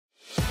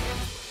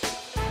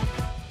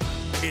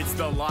It's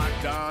the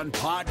Locked On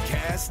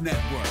Podcast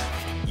Network,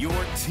 your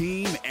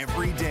team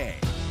every day.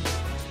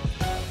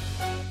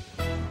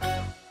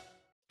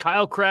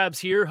 Kyle Krabs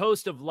here,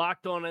 host of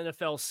Locked On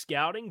NFL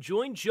Scouting.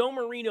 Join Joe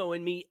Marino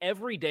and me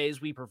every day as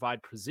we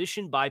provide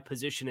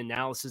position-by-position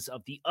analysis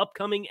of the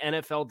upcoming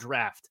NFL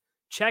Draft.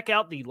 Check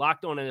out the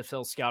Locked On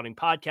NFL Scouting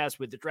podcast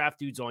with the Draft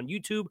Dudes on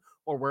YouTube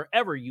or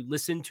wherever you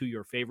listen to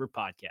your favorite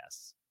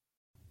podcasts.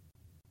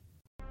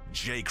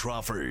 Jay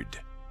Crawford,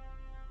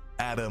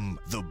 Adam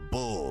the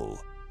Bull,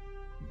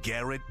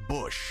 Garrett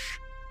Bush,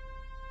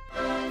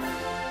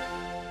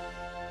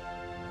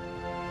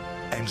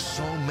 and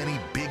so many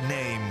big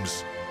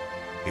names,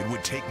 it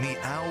would take me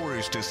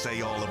hours to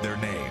say all of their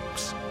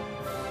names.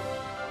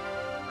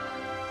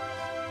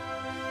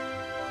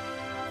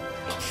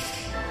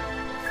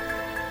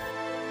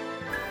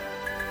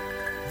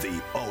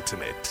 The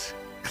ultimate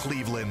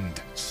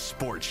Cleveland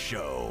sports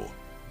show.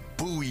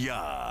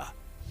 Booyah!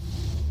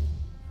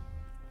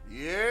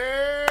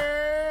 Yeah!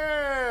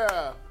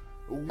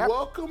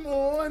 Welcome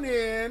on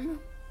in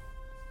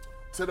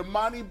to the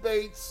Emoni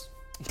Bates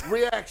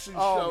reaction show.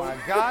 Oh, my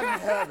God in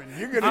heaven.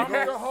 You're going to I'm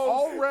your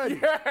host already.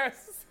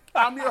 Yes.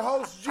 I'm your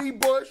host, G.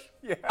 Bush.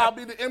 Yeah. I'll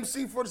be the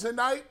MC for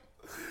tonight.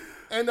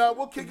 And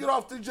we'll kick it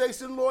off to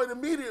Jason Lloyd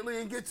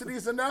immediately and get to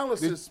these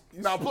analysis.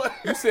 You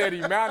said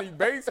Emoni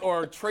Bates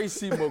or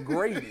Tracy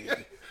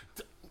McGrady?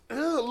 A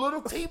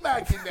little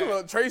T-Mac in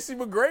there. Tracy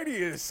McGrady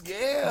is.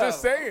 Yeah.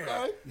 Just saying.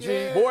 Okay.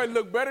 Yeah. Boy,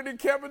 look better than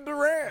Kevin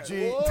Durant.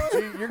 G,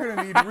 you're going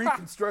to need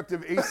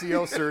reconstructive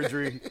ACL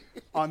surgery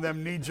on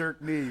them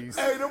knee-jerk knees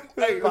by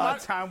the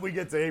time we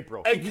get to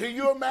April. Hey, can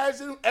you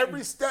imagine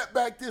every step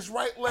back, this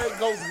right leg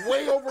goes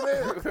way over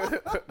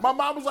there? My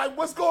mom was like,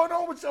 what's going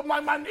on with you? I'm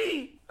like, my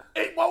knee,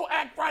 it won't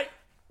act right.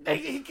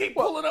 He keep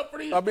pulling up for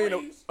these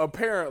threes.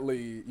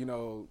 Apparently,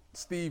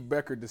 Steve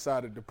Becker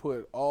decided to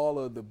put all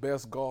of the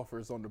best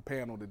golfers on the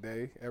panel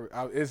today.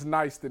 It's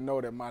nice to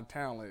know that my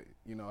talent,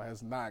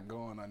 has not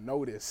gone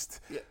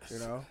unnoticed.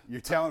 Yes.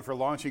 Your talent for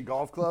launching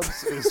golf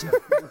clubs is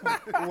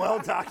well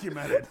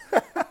documented.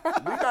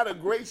 We got a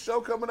great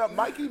show coming up.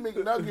 Mikey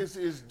McNuggets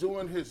is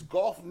doing his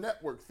golf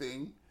network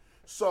thing.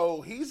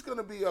 So he's going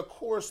to be a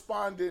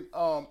correspondent.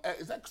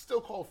 Is that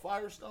still called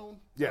Firestone?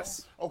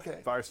 Yes. No?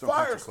 Okay.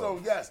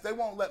 Firestone, yes. They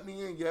won't let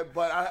me in yet,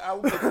 but I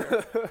will get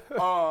there.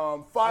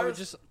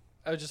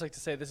 I would just like to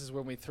say this is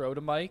when we throw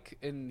to Mike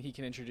and he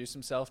can introduce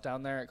himself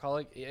down there at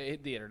College.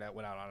 The internet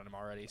went out on him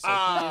already, so he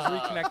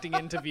is reconnecting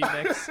into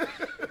VMix.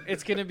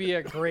 It's going to be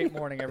a great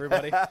morning,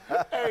 everybody.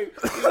 Hey,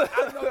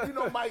 I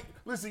know, Mike.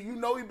 Listen,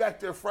 he back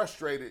there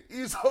frustrated.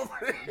 He's over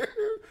there.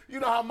 You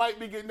know how Mike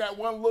be getting that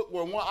one look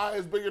where one eye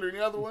is bigger than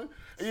the other one,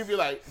 and you be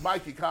like,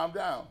 Mikey, calm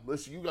down.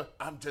 Listen,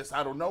 I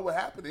don't know what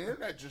happened. The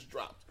internet just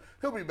dropped.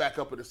 He'll be back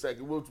up in a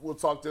second. We'll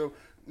talk to him.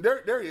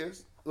 There he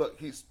is.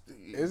 Look, Is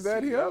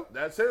that him? Yep,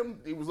 that's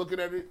him. He was looking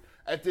at it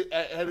at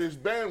his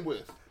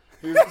bandwidth.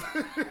 He's down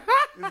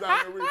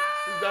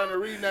there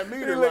reading that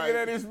meter. He's looking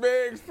at his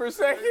megs per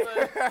second.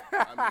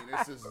 I mean,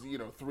 this is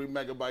 3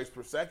 megabytes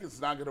per second. It's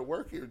not gonna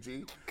work here,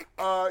 G.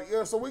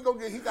 So we go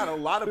get. He got a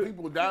lot of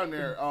people down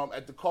there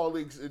at the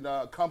colleagues and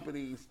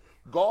companies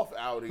golf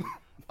outing.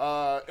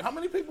 How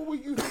many people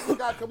you think we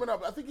got coming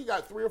up? I think he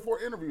got 3 or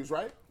 4 interviews,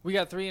 right? We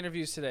got 3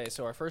 interviews today.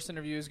 So our first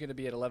interview is going to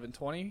be at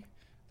 11:20.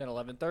 Then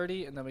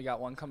 11:30, and then we got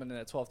one coming in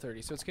at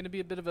 12:30. So it's going to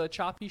be a bit of a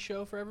choppy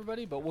show for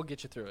everybody, but we'll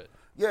get you through it.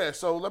 Yeah,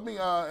 so let me,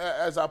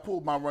 as I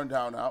pulled my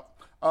rundown out,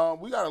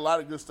 we got a lot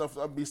of good stuff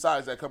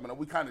besides that coming up.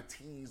 We kind of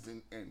teased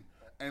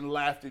and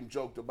laughed and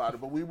joked about it,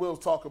 but we will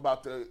talk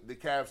about the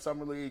Cavs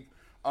Summer League.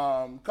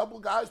 A couple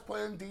of guys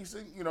playing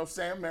decent.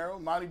 Sam Merrill,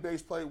 Emoni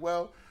Bates played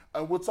well.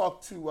 And we'll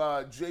talk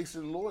to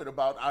Jason Lloyd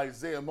about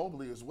Isaiah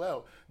Mobley as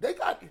well.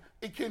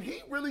 Can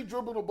he really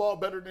dribble the ball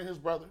better than his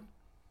brother?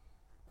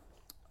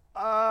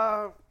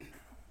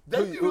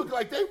 They look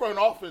like they run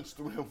offense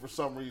through him for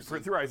some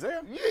reason. Through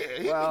Isaiah? Yeah,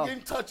 he be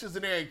getting touches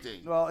and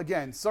everything. Well,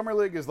 again, Summer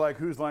League is like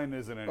whose line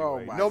is it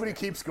anyway? Nobody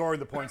keeps scoring.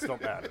 The points don't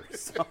matter.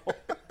 So.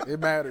 It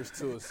matters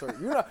to a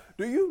certain.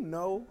 Do you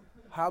know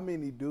how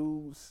many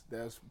dudes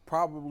that's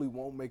probably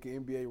won't make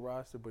an NBA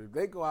roster, but if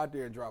they go out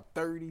there and drop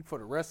 30 for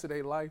the rest of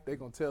their life, they're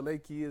gonna tell their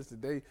kids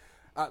that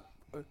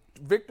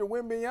Victor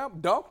Wembanyama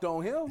dunked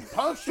on him.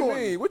 Punched on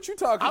him. What you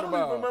talking about? I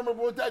don't even remember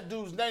what that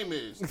dude's name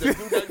is. That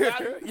dude that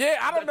got him? Yeah,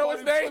 I don't know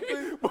his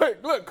name. But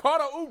look,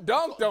 Carter Oop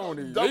dunked on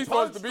him. He's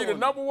supposed to be the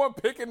number 1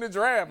 pick in the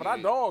draft, but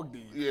I dogged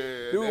him.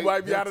 Yeah, dude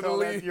might be out of the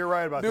league. You're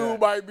right about that. Dude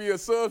might be a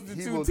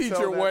substitute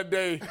teacher one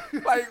day.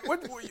 Hey,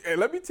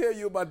 let me tell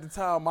you about the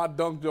time I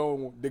dunked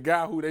on the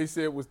guy who they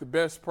said was the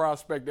best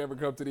prospect to ever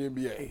come to the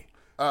NBA.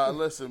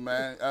 Listen,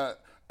 man.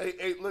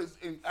 Hey,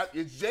 listen,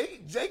 is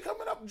Jay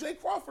coming up? Jay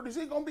Crawford, is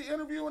he going to be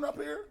interviewing up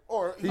here?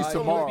 Or he's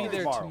tomorrow. He'll be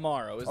there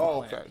tomorrow is the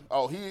plan. Okay.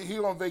 Oh, he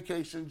on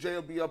vacation. Jay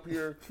will be up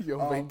here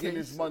getting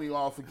his money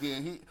off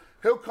again.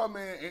 He'll come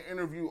in and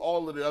interview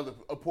all of the other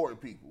important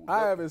people. I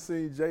haven't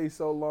seen Jay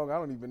so long, I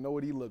don't even know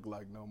what he looked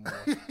like no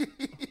more.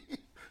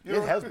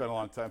 It has been a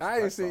long time. I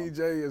ain't seen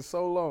Jay in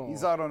so long.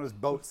 He's out on his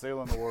boat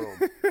sailing the world.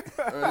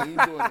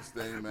 He's doing his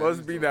thing, man.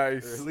 Must be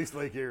nice. Or at least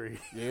Lake Erie.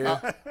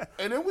 Yeah.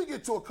 And then we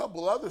get to a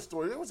couple other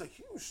stories. There was a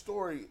huge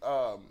story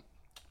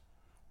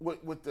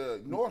with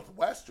the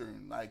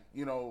Northwestern,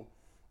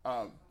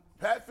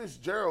 Pat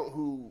Fitzgerald,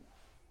 who,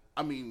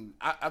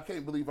 I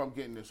can't believe I'm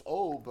getting this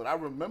old, but I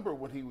remember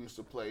when he used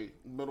to play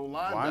middle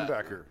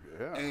linebacker.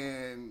 Yeah.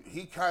 And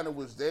he kind of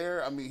was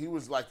there. He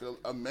was like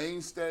a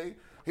mainstay.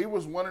 He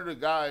was one of the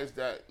guys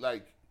that,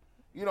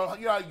 you know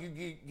how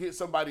you get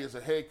somebody as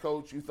a head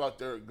coach, you thought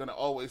they're going to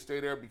always stay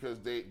there because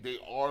they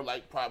are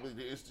probably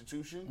the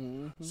institution.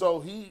 Mm-hmm. So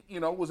he,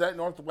 was at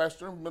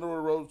Northwestern, middle of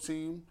the road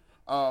team.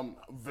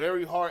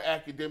 Very hard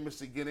academics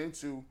to get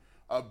into.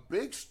 A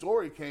big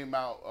story came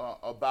out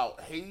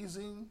about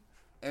hazing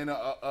and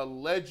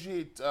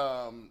alleged,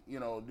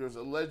 there's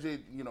alleged,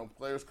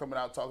 players coming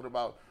out talking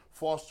about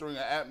fostering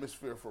an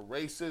atmosphere for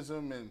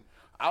racism. And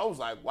I was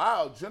like,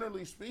 wow,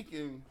 generally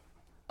speaking,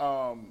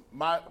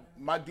 my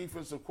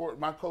defensive court,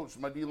 my coach,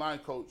 my D-line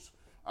coach,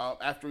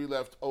 after he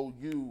left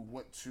OU,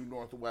 went to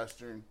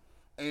Northwestern.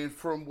 And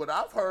from what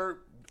I've heard,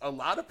 a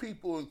lot of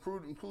people,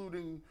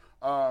 including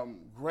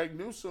Greg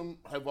Newsome,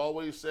 have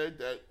always said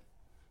that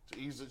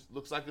he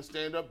looks like a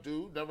stand-up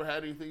dude, never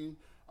had anything,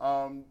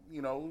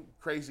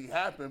 crazy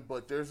happen.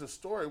 But there's a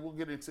story, we'll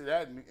get into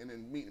that in the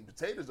meat and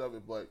potatoes of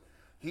it, but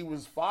he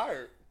was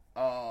fired,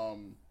 fired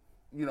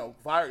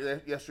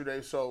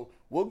yesterday. So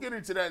we'll get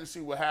into that and see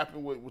what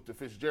happened with the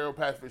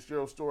Pat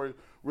Fitzgerald story.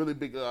 Really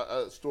big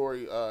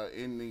story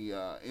in the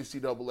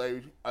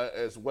NCAA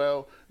as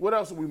well. What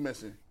else are we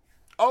missing?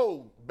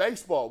 Oh,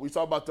 baseball. We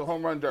talked about the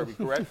home run derby,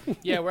 correct?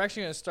 Yeah, we're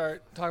actually going to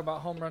start talking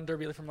about home run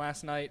derby from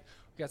last night.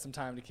 We got some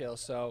time to kill.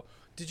 So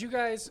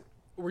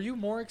were you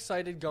more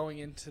excited going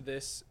into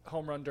this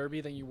home run derby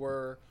than you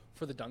were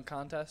for the dunk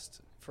contest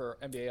for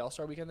NBA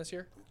All-Star Weekend this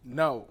year?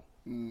 No.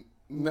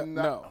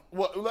 No.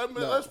 Well,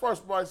 let's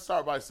first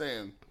start by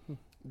saying,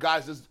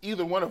 guys, is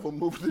either one of them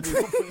moved the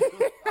needle for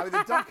you?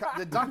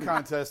 The dunk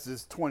contest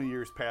is 20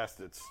 years past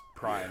its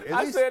prime.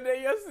 I said that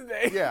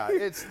yesterday. Yeah,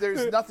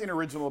 there's nothing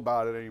original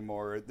about it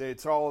anymore.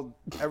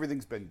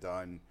 Everything's been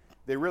done.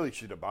 They really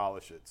should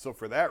abolish it. So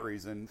for that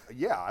reason,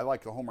 yeah, I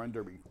like the home run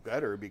derby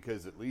better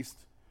because at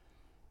least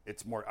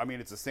it's more.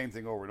 It's the same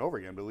thing over and over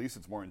again, but at least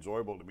it's more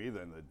enjoyable to me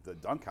than the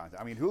dunk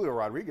contest. Julio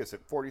Rodriguez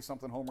hit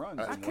 40-something home runs.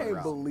 I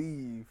can't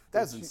believe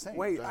that's insane.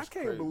 Wait, that's I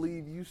can't crazy.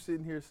 believe you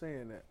sitting here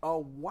saying that a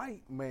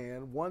white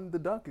man won the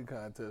dunking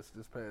contest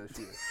this past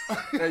year.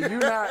 And you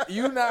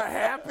not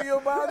happy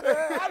about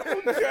that? I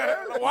don't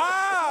care.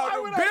 Wow,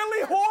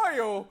 Billy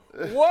Hoyle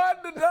won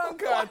the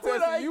dunk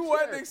contest, and you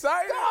wasn't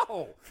excited?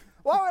 No.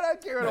 Why would I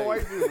care what a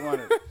white dude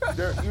won it?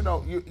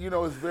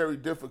 It's very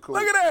difficult.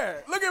 Look at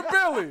that. Look at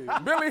Billy.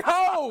 Billy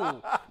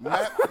Ho.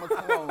 Matt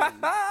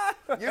McClone.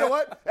 You know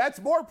what?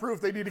 That's more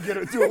proof they need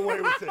to do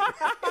away with it.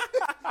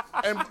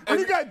 And when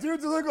you got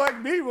dudes who look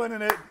like me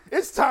winning it,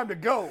 it's time to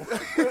go.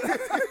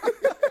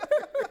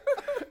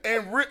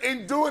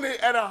 And doing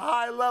it at a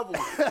high level.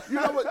 You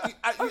know what?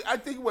 I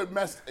think what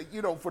messed,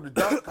 for the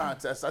dunk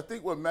contest, I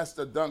think what messed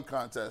the dunk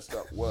contest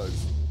up was,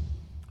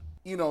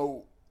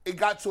 it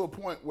got to a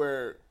point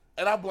where,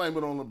 and I blame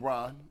it on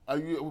LeBron.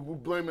 We're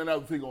blaming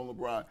everything on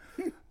LeBron.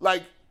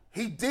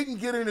 He didn't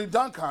get in the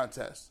dunk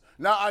contest.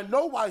 Now, I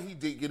know why he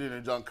didn't get in the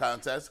dunk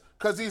contest,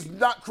 because he's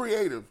not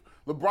creative.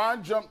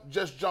 LeBron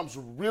just jumps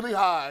really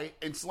high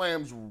and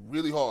slams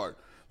really hard.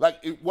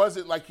 It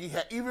wasn't like he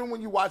had, even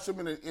when you watch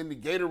him in the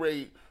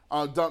Gatorade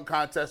dunk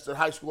contest at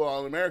high school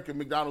All-American,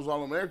 McDonald's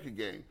All-American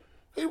game,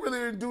 he really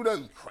didn't do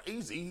nothing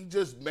crazy. He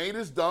just made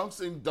his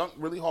dunks and dunked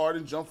really hard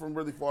and jumped from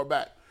really far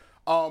back.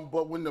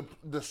 But when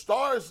the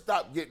stars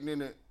stopped getting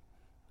in it,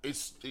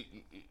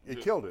 it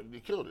killed it.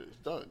 It killed it. It's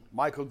done.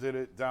 Michael did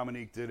it.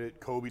 Dominique did it.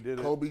 Kobe did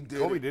it.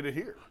 Kobe did it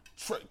here.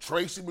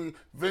 Tracy,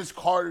 Vince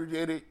Carter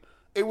did it.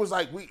 It was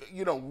like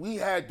we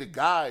had the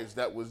guys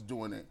that was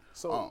doing it.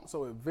 So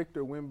if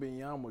Victor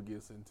Wembanyama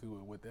gets into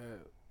it, would that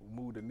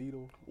move the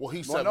needle? Well,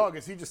 he's no,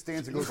 because he just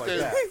stands and goes like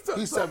that.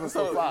 He's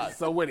 7'5".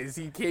 So what is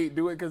he can't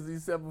do it because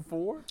he's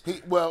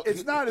 7'4"?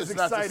 It's not as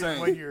exciting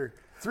when you're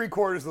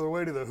 3/4 of the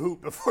way to the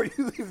hoop before you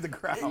leave the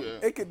ground.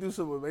 It could do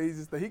some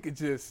amazing stuff. He could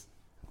just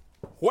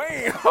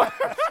wham.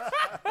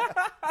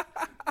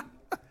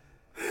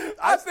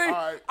 I think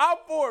I'm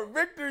for it.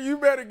 Victor, you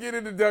better get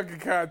in the dunking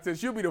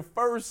contest. You'll be the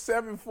first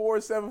 7'4",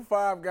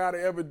 7'5" guy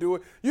to ever do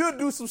it. You'll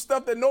do some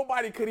stuff that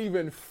nobody could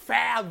even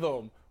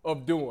fathom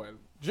of doing.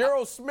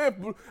 Gerald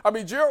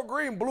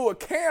Green blew a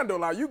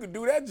candle out. You could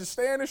do that just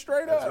standing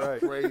straight up. That's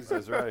right. Crazy.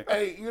 That's right.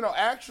 Hey,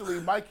 actually,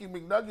 Mikey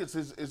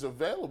McNuggets is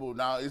available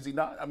now. Is he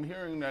not? I'm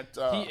hearing that.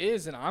 He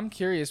is, and I'm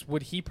curious,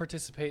 would he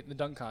participate in the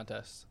dunk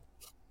contest?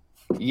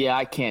 Yeah,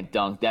 I can't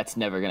dunk. That's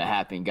never going to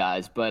happen,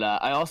 guys. But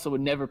I also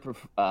would never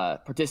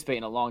participate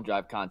in a long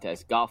drive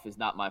contest. Golf is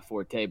not my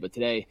forte, but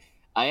today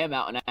I am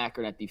out in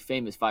Akron at the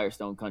famous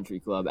Firestone Country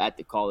Club at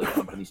the College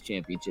Companies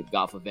Championship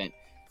golf event,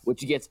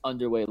 which gets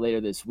underway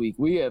later this week.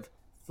 We have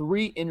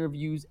 3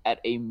 interviews at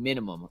a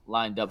minimum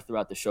lined up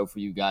throughout the show for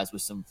you guys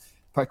with some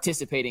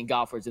participating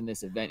golfers in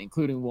this event,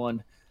 including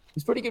one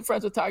who's pretty good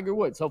friends with Tiger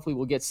Woods. Hopefully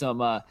we'll get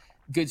some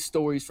good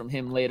stories from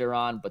him later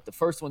on. But the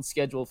first one's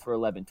scheduled for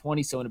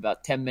 11:20, so in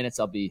about 10 minutes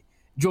I'll be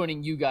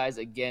joining you guys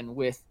again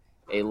with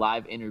a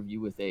live interview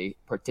with a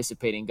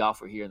participating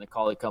golfer here in the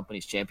Call It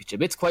Companies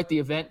Championship. It's quite the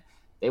event.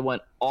 They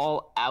went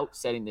all out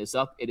setting this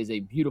up. It is a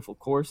beautiful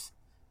course,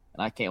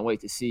 and I can't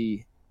wait to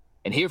see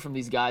and hear from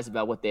these guys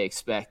about what they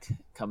expect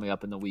coming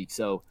up in the week.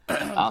 So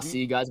I'll see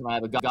you guys when I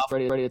have a golf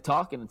ready to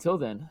talk. And until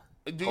then,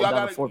 back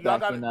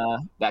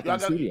in the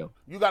studio.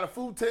 You got a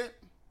food tent?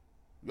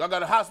 Y'all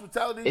got a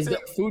hospitality tent? Is there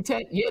a food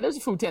tent? Yeah, there's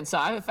a food tent. So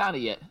I haven't found it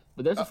yet,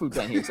 but there's a food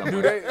tent here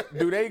somewhere.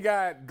 Do they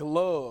got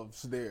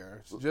gloves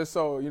there? Just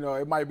so,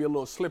 it might be a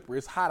little slippery.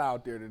 It's hot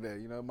out there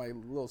today. It might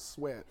be a little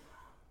sweat.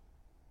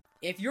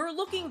 If you're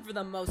looking for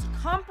the most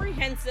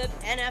comprehensive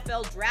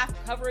NFL draft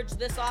coverage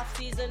this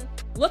offseason,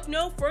 look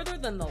no further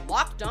than the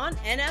Locked On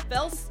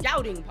NFL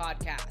Scouting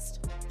Podcast.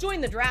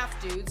 Join the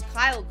draft dudes,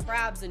 Kyle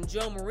Krabs and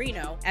Joe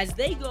Marino, as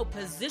they go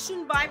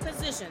position by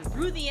position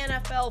through the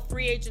NFL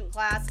free agent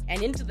class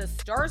and into the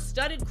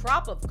star-studded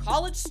crop of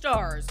college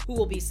stars who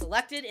will be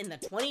selected in the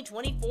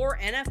 2024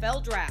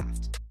 NFL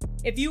Draft.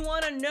 If you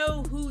want to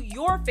know who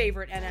your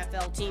favorite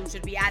NFL team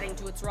should be adding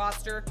to its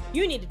roster,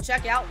 you need to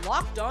check out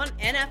Locked On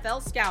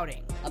NFL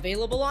Scouting,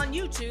 available on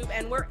YouTube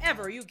and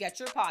wherever you get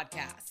your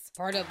podcasts.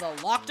 Part of the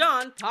Locked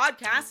On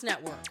Podcast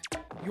Network,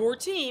 your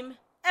team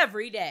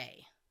every day.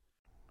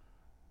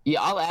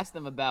 Yeah, I'll ask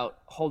them about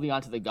holding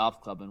on to the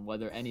golf club and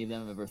whether any of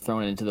them have ever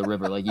thrown it into the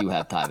river like you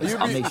have, Tyvis.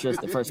 I'll make sure it's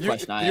the first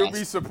question I ask. You'll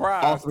be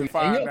surprised to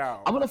find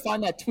out. I'm going to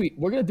find that tweet.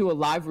 We're going to do a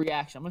live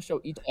reaction. I'm going to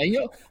show each.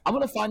 I'm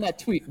going to find that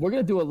tweet. We're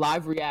going to do a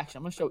live reaction.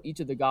 I'm going to show each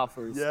of the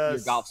golfers your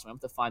golf swing. I'm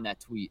going to find that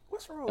tweet.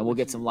 What's wrong? And we'll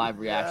get some live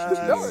reactions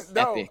to your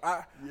epic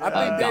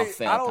golf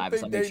fail,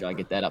 Tyvis. I'll make sure I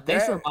get that up.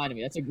 Thanks for reminding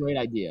me. That's a great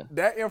idea.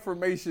 That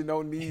information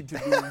don't need to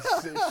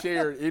be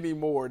shared any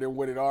more than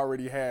what it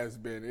already has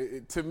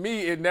been. To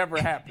me, it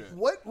never happened.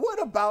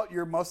 What about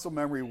your muscle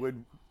memory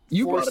would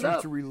force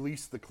you to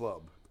release the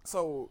club?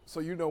 So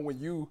when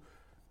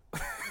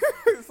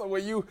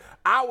you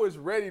I was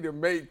ready to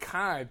make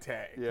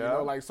contact.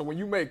 Yeah. So when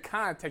you make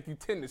contact, you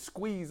tend to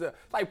squeeze up.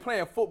 It's like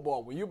playing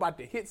football. When you're about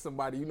to hit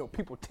somebody,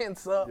 people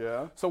tense up.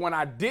 Yeah. So when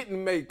I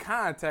didn't make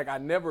contact, I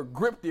never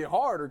gripped it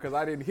harder because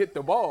I didn't hit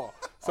the ball.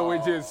 So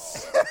it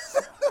just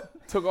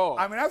took off.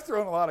 I mean, I've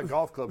thrown a lot of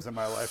golf clubs in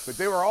my life, but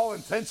they were all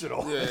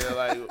intentional.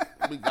 Yeah,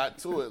 we got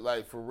to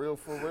it, for real.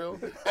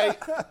 Hey,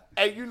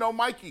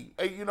 Mikey.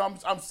 Hey,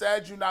 I'm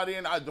sad you're not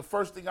in. The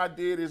first thing I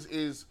did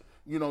is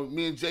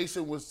me and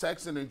Jason was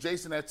texting, and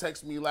Jason had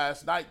texted me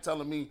last night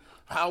telling me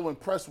how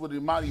impressed with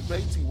Emoni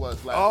Bates he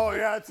was last night.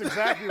 Yeah, that's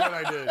exactly what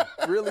I did.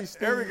 Really,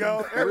 Steve? There we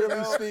go.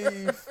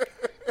 Steve?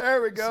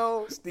 There we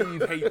go.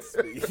 Steve hates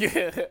me.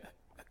 Yeah.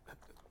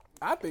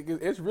 I think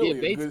it's really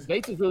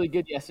Bates was really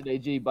good yesterday,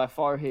 G. By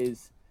far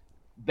his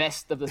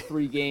best of the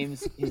 3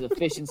 games. His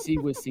efficiency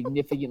was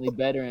significantly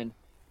better, and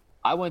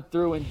I went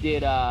through and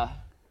did a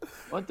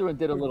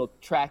little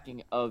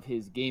tracking of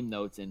his game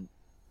notes, and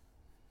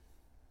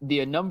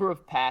the number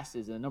of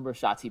passes and the number of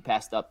shots he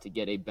passed up to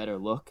get a better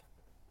look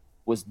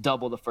was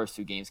double the first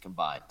 2 games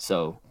combined.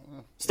 So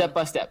step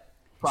by step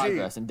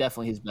progress, and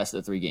definitely his best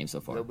of the 3 games so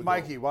far.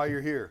 Mikey, while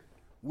you're here,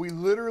 we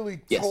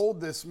literally told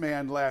this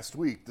man last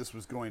week this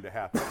was going to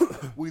happen.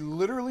 We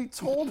literally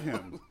told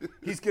him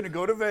he's going to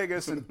go to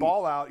Vegas and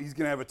ball out. He's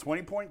going to have a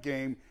 20-point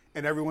game,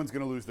 and everyone's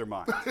going to lose their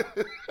mind.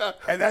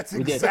 And that's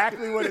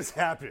exactly what has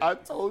happened. I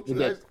told you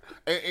that.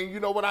 And you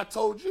know what I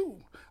told you?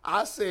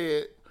 I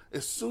said,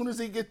 as soon as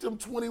he get them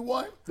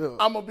 21,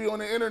 I'm going to be on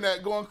the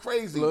internet going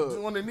crazy,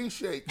 doing the knee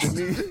shake.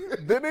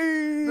 The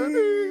knee.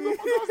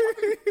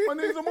 My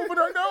knees are moving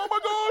right now.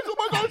 Oh,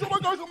 my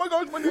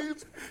gosh, my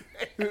knees.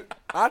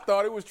 I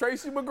thought it was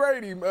Tracy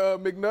McGrady,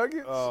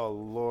 McNuggets. Oh,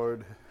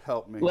 Lord,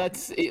 help me.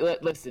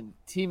 Listen,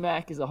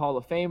 T-Mac is a Hall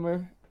of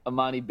Famer.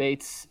 Emoni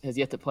Bates has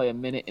yet to play a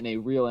minute in a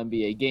real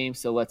NBA game,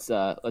 so let's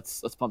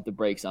pump the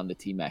brakes on the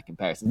T-Mac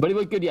comparison. But he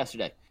looked good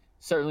yesterday.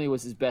 Certainly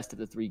was his best of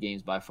the 3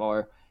 games by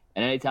far.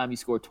 And anytime you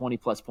score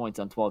 20-plus points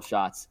on 12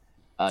 shots,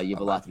 you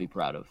have a lot to be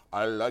proud of.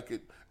 I like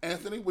it.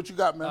 Anthony, what you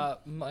got, man?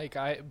 Mike,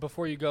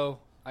 before you go,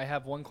 I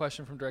have one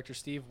question from Director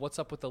Steve. What's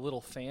up with the little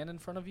fan in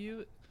front of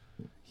you?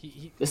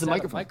 This is a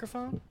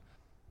microphone?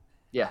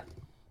 Yeah,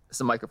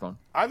 it's a microphone.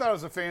 I thought it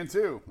was a fan,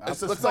 too.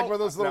 It looks like one of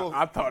those little...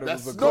 I thought it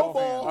was a golf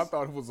ball. I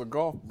thought it was a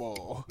golf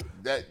ball.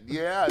 There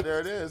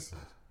it is.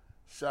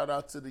 Shout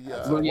out to the...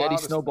 Blue Yeti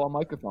snowball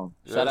microphone.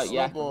 Shout out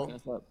Yak.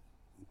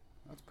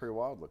 That's pretty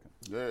wild looking.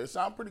 Yeah, it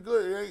sounds pretty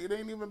good. It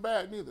ain't even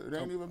bad neither. It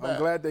ain't even bad. I'm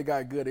glad they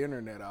got good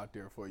internet out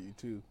there for you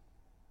too.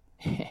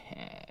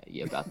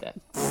 Yeah, about that.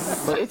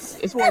 But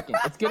it's working.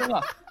 It's good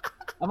enough.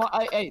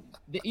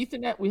 The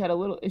Ethernet, we had a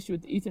little issue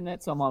with the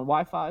Ethernet, so I'm on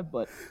Wi-Fi,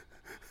 but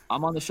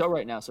I'm on the show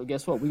right now. So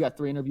guess what? We got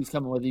 3 interviews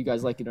coming, whether you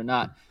guys like it or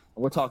not.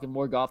 And we're talking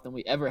more golf than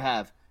we ever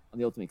have on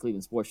the Ultimate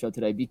Cleveland Sports Show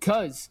today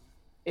because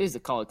it is the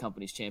Call It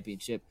Companies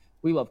Championship.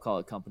 We love Call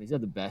It Companies. They're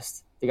the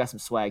best. They got some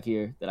swag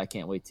here that I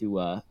can't wait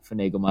to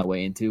finagle my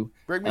way into.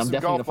 Bring me some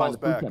golf balls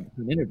back. An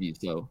interview,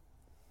 so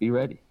be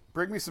ready.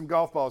 Bring me some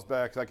golf balls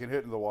back so I can hit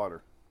into the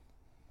water.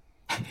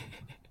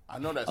 I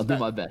know that's I'll do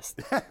my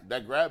best.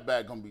 That grab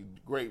bag going to be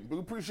great. We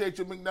appreciate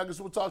you, McNuggets.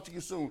 We'll talk to you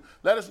soon.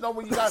 Let us know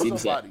when you got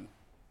somebody.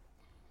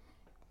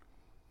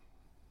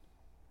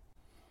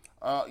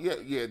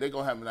 Yeah, they're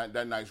going to have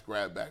that nice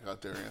grab bag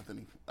out there,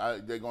 Anthony.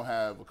 They're going to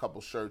have a couple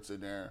shirts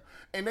in there.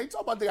 And they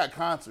talk about they got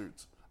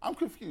concerts. I'm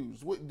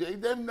confused.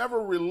 They've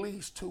never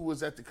released who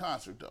was at the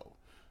concert, though.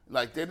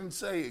 Like, they didn't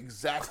say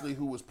exactly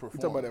who was performing.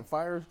 You talking about that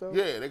Fire stuff?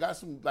 Yeah, they got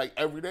some, like,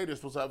 every day they're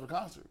supposed to have a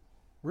concert.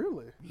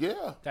 Really?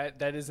 Yeah.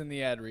 That is in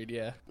the ad read,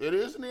 yeah. It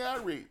is in the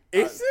ad read.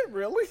 Is it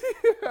really?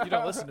 You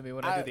don't listen to me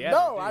when I do the ad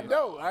No, read, I do you?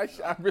 don't.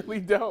 I really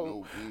don't.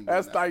 No,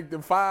 That's like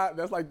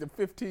the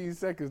 15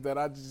 seconds that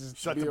I just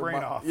Shut the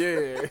brain off.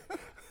 Yeah.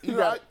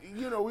 I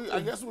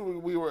guess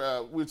we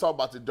were talking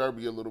about the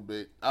Derby a little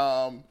bit.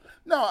 I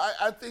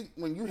think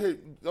when you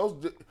hit those,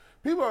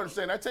 people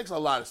understand that takes a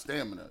lot of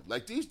stamina.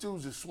 Like, these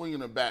dudes are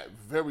swinging the bat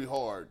very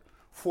hard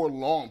for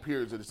long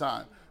periods of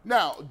time.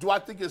 Now, do I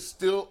think it's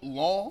still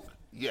long?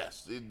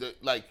 Yes.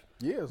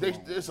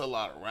 It's a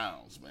lot of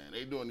rounds, man.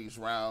 They doing these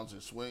rounds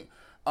and swing.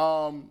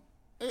 I've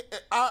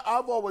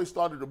always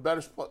thought that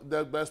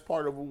the best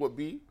part of it would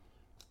be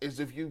is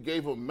if you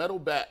gave them metal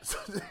bats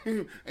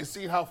and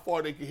see how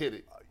far they could hit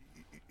it.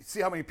 See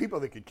how many people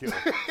they could kill.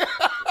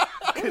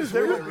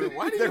 There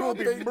will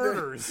be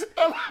murders.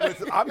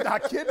 I'm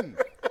not kidding.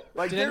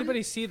 Did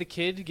anybody see the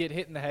kid get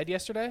hit in the head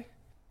yesterday?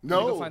 No.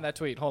 Let me go find that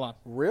tweet. Hold on.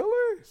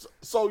 Really?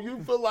 So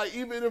you feel like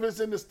even if it's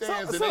in the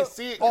stands and they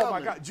see it coming. Oh,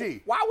 my God.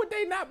 Gee. Why would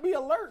they not be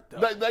alert, though?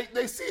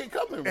 They see it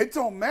coming. It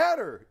don't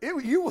matter.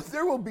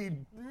 There will be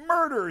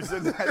murders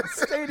in that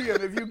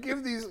stadium if you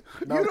give these.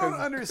 You don't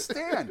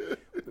understand.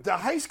 The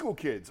high school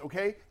kids,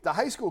 okay? The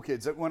high school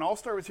kids. When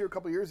All-Star was here a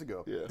couple years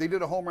ago, they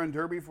did a home run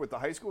derby with the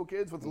high school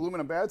kids with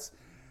aluminum bats.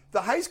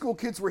 The high school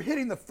kids were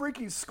hitting the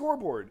freaking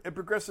scoreboard at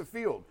Progressive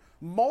Field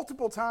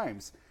multiple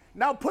times.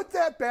 Now put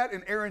that bat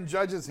in Aaron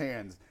Judge's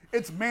hands.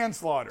 It's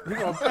manslaughter.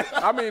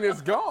 I mean,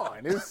 it's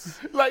gone. It's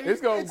going to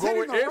go.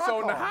 It's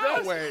on the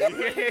highway.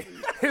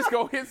 It's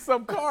going to hit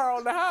some car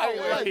on the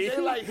highway. They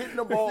like hitting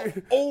the ball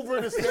over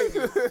the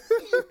stadium.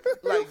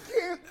 You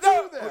can't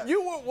do that.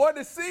 You would want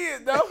to see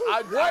it, though.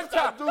 One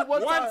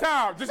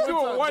time. Just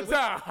do it one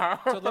time.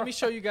 So let me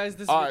show you guys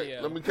this All video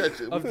right, let me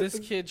catch it. of this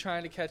kid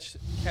trying to catch,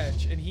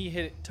 and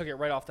he took it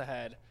right off the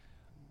head.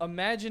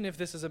 Imagine if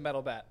this is a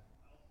metal bat.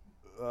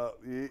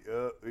 He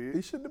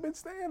shouldn't have been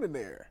standing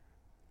there.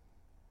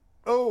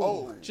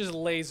 Oh. Just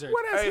lasered.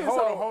 Hey,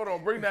 hold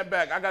on. Bring that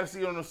back. I got to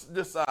see on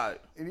this side.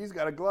 And he's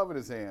got a glove in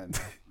his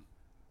hand.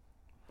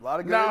 A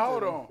lot of good. Now,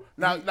 hold on.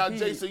 Now,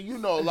 Jason, you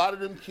know a lot of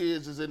them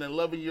kids is in an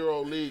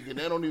 11-year-old league, and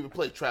they don't even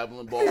play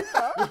traveling ball.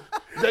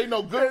 They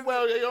know good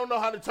well they don't know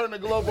how to turn the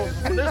glove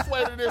from this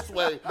way to this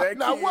way.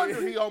 No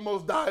wonder he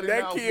almost died in the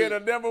That kid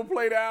will never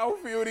play the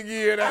outfield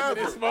again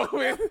after this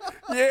moment.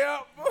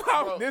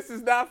 This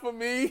is not for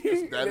me.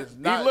 That is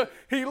not.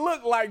 He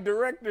looked like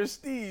Director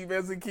Steve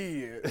as a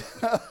kid.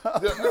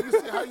 Let me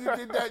see how you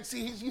did that.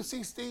 You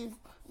see Steve?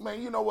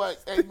 Man, you know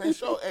what? Hey, man,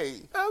 That's how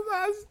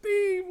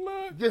Steve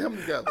looked. Get him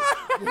together.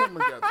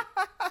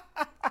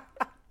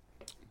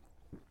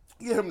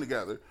 Get him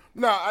together.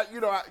 No, I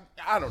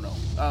don't know.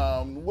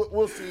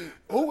 We'll see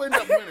who ends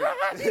up winning.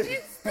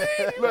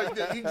 Look,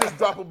 he just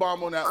dropped a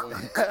bomb on that one.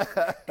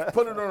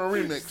 Put it on a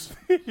remix.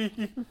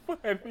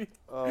 Funny.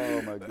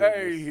 Oh my goodness.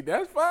 Hey,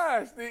 that's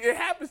fine. It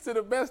happens to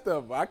the best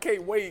of them. I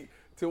can't wait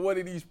till one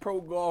of these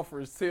pro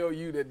golfers tell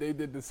you that they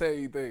did the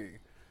same thing.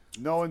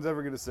 No one's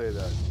ever going to say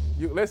that.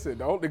 You listen.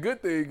 The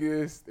good thing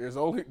is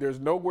there's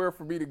nowhere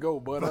for me to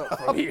go but up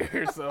from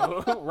here.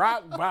 So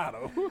rock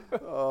bottom.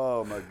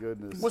 Oh my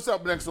goodness. What's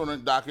up next on the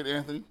docket,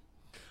 Anthony?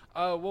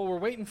 Well, we're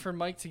waiting for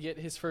Mike to get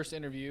his first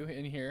interview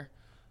in here.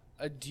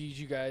 Did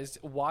you guys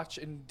watch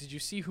and did you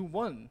see who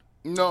won?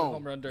 No. The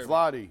home run derby?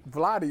 Vladi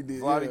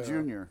did. Vladi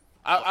Jr.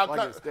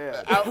 Like his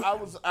dad. I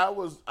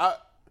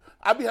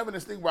be having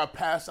this thing where I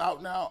pass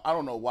out now. I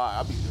don't know why.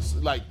 I be just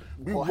like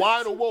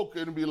wide awoke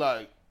and be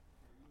like.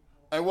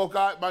 And woke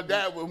out. My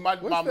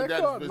mom and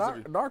dad was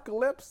visiting.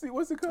 Narcolepsy?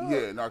 What's it called?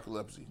 Yeah,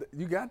 narcolepsy.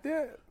 You got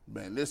that?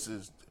 Man, this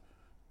is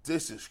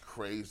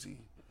crazy.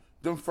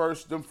 Them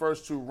first 2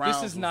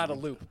 rounds. This is not a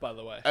loop, by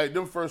the way. Hey,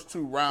 them first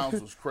 2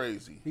 rounds was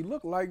crazy. He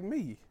looked like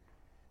me.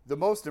 The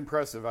most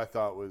impressive I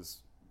thought was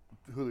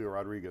Julio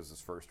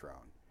Rodriguez's first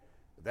round.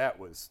 That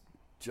was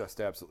just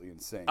absolutely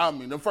insane. I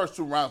mean, the first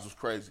 2 rounds was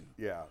crazy.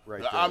 Yeah,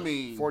 right there. I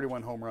mean,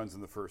 41 home runs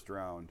in the first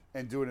round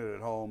and doing it at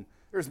home.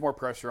 There's more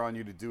pressure on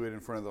you to do it in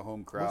front of the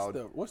home crowd.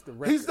 What's the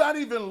record? He's not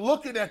even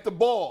looking at the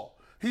ball.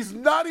 He's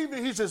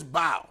just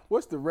bow.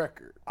 What's the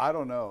record? I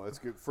don't know. It's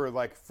good for a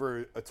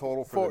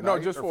total for the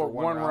night, just or for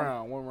one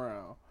round.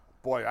 round.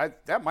 Boy,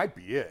 that might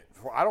be it.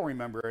 I don't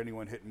remember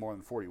anyone hitting more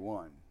than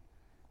 41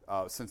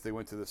 since they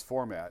went to this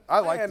format.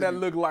 That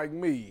looked like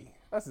me.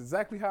 That's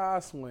exactly how I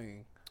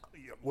swing.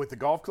 With the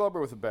golf club or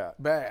with a bat?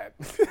 Bat.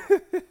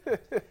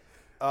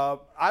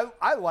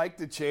 I like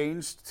the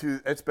change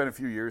to. It's been a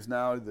few years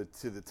now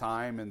to the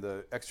time and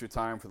the extra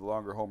time for the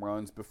longer home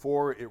runs.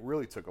 Before, it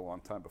really took a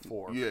long time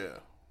before. Yeah.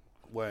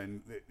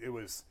 When it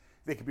was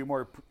they could be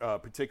more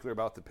particular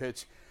about the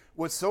pitch.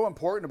 What's so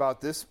important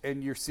about this,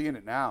 and you're seeing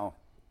it now,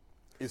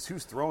 is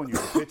who's throwing you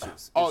the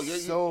pitches.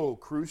 It's so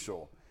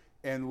crucial.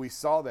 And we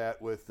saw that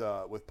with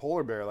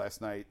Polar Bear last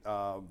night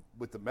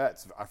with the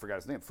Mets. I forgot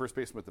his name, first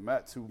baseman with the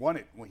Mets, who won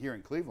it here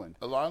in Cleveland.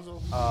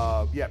 Alonso?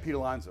 Yeah, Pete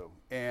Alonso.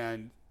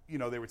 And,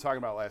 they were talking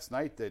about last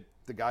night that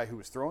the guy who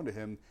was thrown to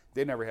him,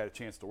 they never had a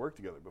chance to work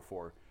together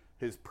before.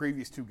 His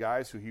previous two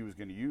guys who he was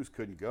going to use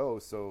couldn't go,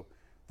 so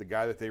the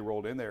guy that they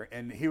rolled in there,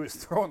 and he was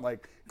throwing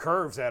like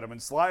curves at him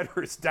and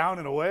sliders down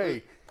and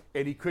away,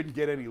 and he couldn't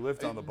get any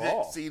lift on the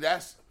ball. See,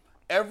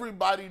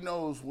 everybody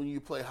knows when you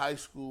play high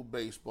school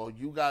baseball,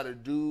 you got a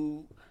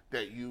dude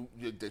that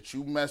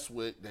you mess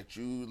with, that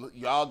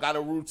y'all got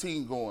a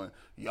routine going.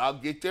 Y'all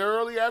get there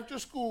early after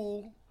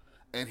school,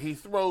 and he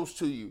throws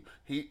to you.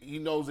 He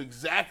knows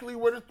exactly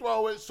where to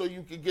throw it so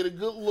you can get a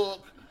good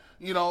look.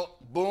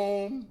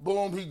 Boom,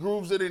 boom, he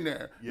grooves it in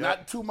there. Yep.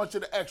 Not too much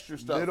of the extra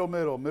stuff.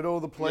 Middle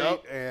of the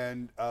plate,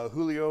 and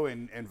Julio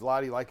and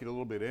Vladdy like it a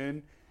little bit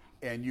in,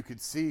 and you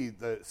could see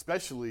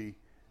especially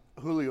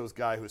Julio's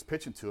guy who was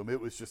pitching to him, it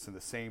was just in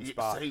the same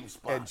spot.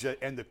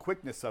 And the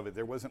quickness of it,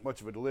 there wasn't much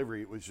of a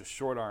delivery. It was just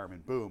short arm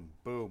and boom,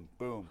 boom,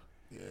 boom.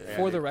 Yeah.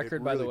 For the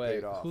record, by the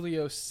way,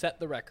 Julio set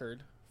the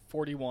record,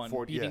 41,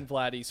 beating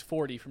Vladdy's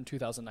 40 from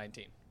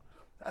 2019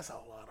 That's a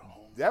lot of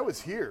home. That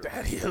was here.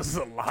 That is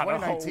a lot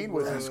 2019 of home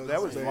was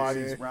that was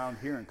Vladdy's round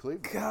here in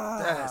Cleveland.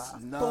 God, that's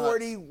nuts.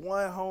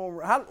 41 home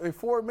runs in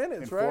 4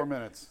 minutes, right? 4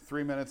 minutes,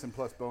 3 minutes and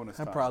plus bonus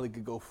time. I probably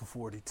could go for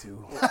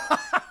 42.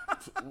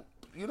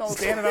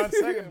 Standing on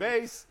second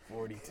base.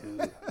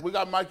 42. We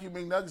got Mikey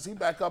McNuggets. He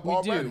back up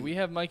already. We do. We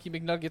have Mikey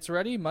McNuggets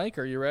ready. Mike,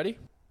 are you ready?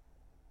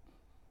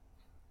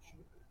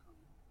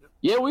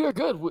 Yeah, we are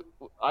good.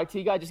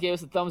 IT guy just gave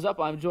us a thumbs up.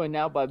 I'm joined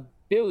now by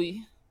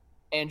Billy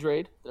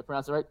Andrade. Did I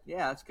pronounce it right?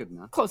 Yeah, that's good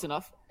enough. Close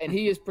enough. And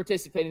he is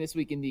participating this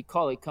week in the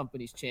Call It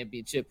Companies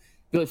Championship.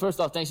 Billy, first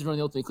off, thanks for joining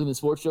the Ultimate Cleveland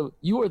Sports Show.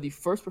 You are the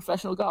first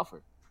professional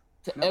golfer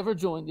to ever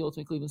join the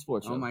Ultimate Cleveland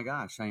Sports Show. Oh, my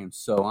gosh. I am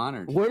so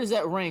honored. Where does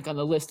that rank on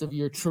the list of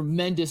your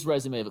tremendous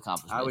resume of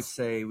accomplishments? I would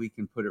say we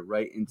can put it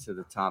right into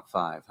the top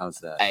 5. How's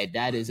that? Hey,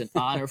 that is an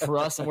honor for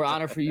us, and we're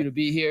honored for you to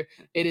be here.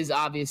 It is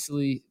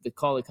obviously the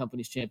Call It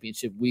Companies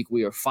Championship week.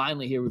 We are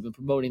finally here. We've been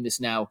promoting this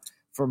now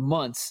for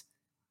months.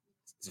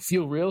 Does it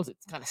feel real?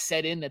 It's kind of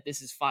set in that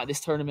this is this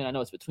tournament, I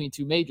know it's between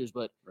two majors,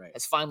 but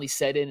it's finally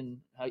set in. And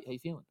how you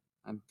feeling?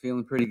 I'm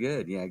feeling pretty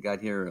good. Yeah, I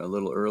got here a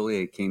little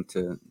early. I came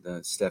to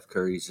the Steph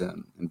Curry's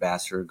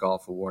Ambassador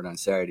Golf Award on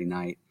Saturday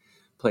night.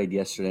 Played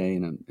yesterday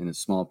in a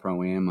small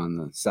Pro-Am on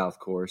the South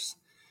Course.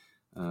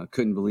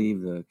 Couldn't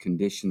believe the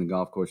condition the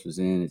golf course was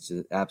in. It's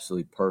just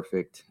absolutely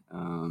perfect.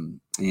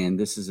 And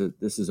this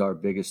is our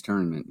biggest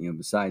tournament.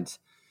 Besides,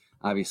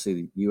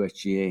 obviously, the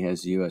USGA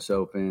has the US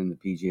Open, the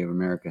PGA of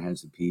America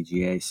has the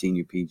PGA,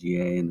 Senior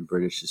PGA, and the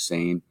British the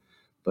same.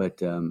 But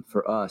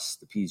for us,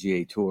 the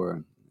PGA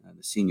Tour,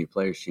 the Senior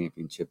Players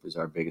Championship is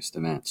our biggest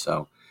event.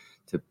 So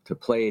to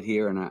play it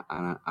here on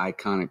an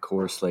iconic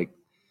course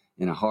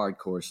in a hard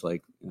course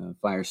like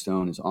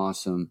Firestone is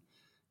awesome.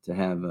 To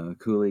have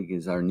Kulig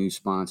as our new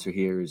sponsor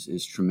here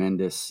is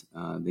tremendous.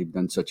 They've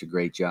done such a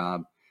great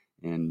job,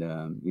 and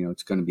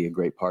it's going to be a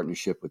great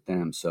partnership with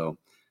them. So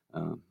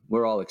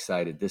we're all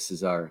excited. This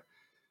is our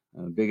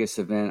biggest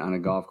event on a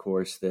golf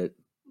course that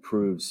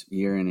proves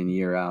year in and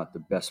year out the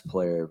best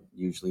player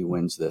usually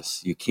wins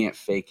this. You can't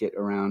fake it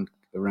around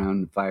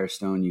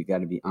Firestone. You got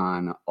to be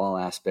on all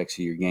aspects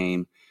of your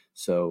game.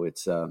 So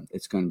it's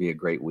going to be a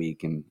great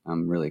week, and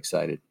I'm really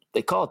excited.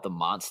 They call it the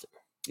Monster.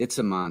 It's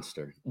a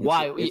monster.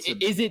 Why?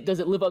 Does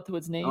it live up to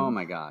its name? Oh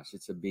my gosh,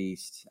 it's a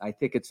beast. I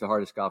think it's the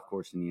hardest golf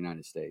course in the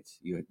United States.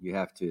 You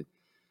have to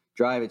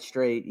drive it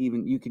straight.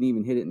 You can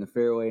even hit it in the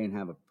fairway and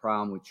have a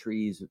problem with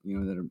trees,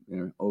 that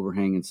are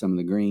overhanging some of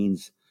the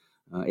greens.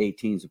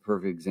 18 is a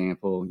perfect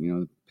example.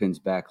 Pins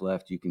back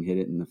left, you can hit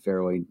it in the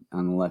fairway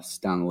on the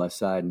left, down the left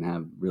side, and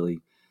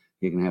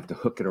you're gonna have to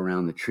hook it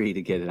around the tree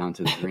to get it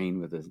onto the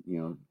green with a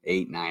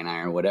 8-9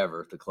 iron,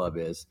 whatever the club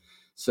is.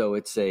 So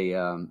it's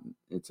a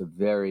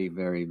very,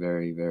 very,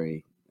 very,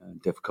 very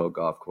difficult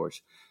golf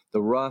course.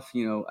 The rough,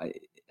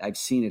 I've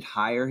seen it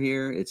higher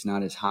here. It's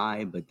not as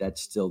high, but that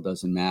still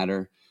doesn't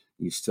matter.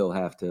 You still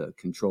have to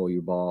control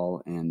your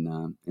ball,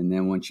 and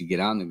then once you get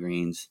on the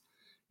greens,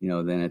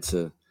 then it's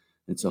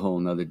a whole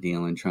nother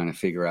deal in trying to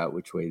figure out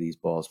which way these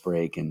balls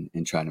break and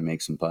try to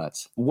make some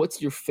putts.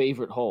 What's your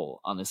favorite hole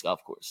on this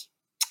golf course?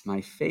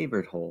 My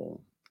favorite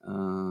hole,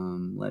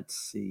 let's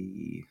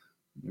see.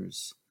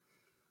 There's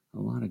a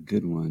lot of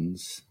good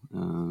ones.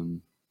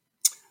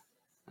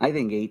 I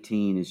think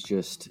 18 is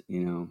just,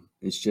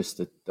 it's just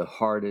the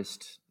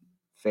hardest,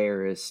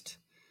 fairest,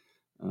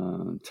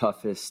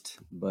 toughest.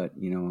 But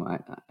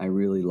I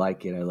really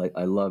like it.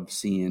 I love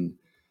seeing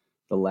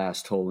the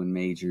last hole in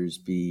majors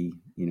be,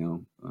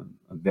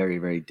 a very,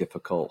 very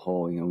difficult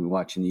hole. We're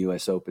watching the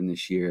U.S. Open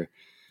this year.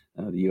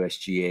 The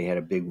USGA had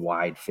a big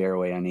wide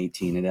fairway on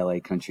 18 at LA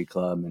Country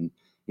Club, and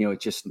it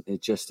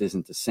just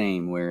isn't the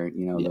same. Where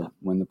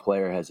when the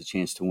player has a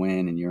chance to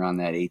win, and you're on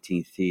that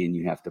 18th tee, and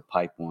you have to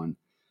pipe one.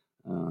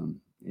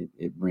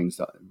 it brings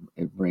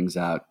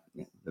out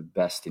the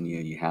best in you.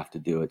 You have to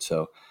do it.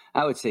 So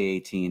I would say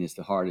 18 is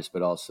the hardest,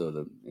 but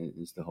also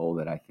is the hole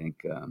that I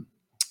think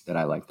that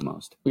I like the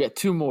most. We got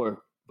 2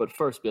 more, but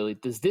first, Billy,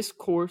 does this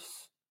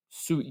course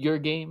suit your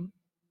game,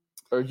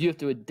 or do you have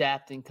to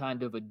adapt and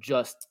kind of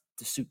adjust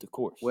to suit the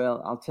course?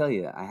 Well, I'll tell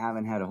you, I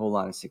haven't had a whole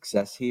lot of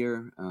success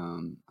here.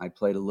 I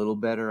played a little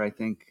better, I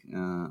think,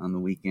 on the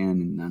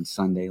weekend and on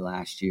Sunday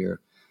last year,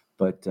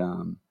 but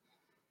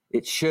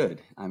it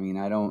should. I mean,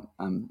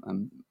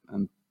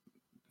 I'm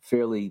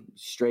fairly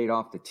straight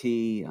off the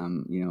tee.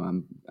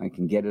 I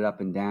can get it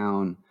up and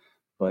down,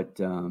 but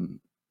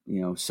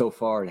so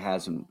far it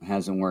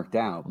hasn't worked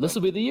out. This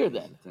will be the year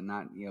then.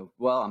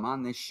 I'm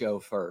on this show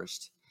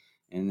first.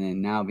 And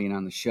then now being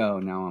on the show,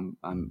 now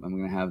I'm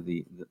going to have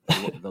the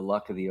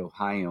luck of the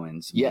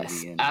Ohioans.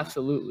 Yes, maybe,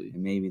 absolutely.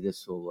 And maybe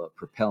this will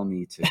propel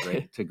me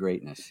to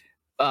greatness.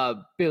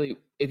 Billy,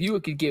 if you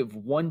could give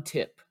one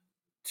tip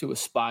to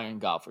aspiring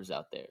golfers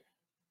out there,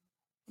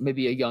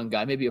 maybe a young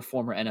guy, maybe a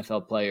former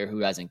NFL player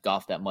who hasn't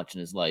golfed that much in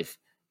his life,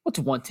 what's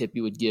one tip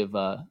you would give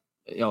a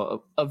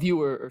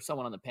viewer or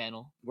someone on the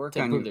panel to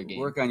improve their game?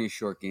 Work on your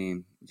short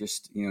game,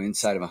 just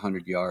inside of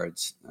 100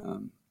 yards.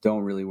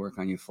 Don't really work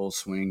on your full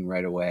swing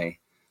right away.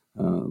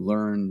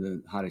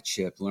 Learn how to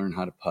chip, learn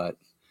how to putt,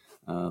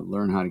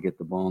 learn how to get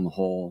the ball in the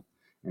hole,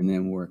 and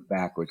then work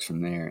backwards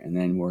from there, and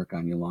then work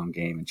on your long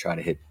game and try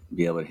to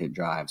be able to hit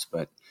drives.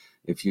 But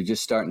if you're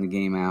just starting the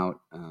game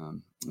out,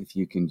 if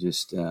you can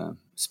just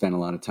spend a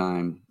lot of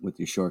time with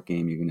your short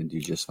game, you're going to do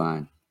just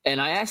fine. And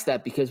I asked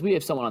that because we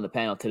have someone on the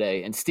panel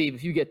today. And Steve,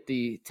 if you get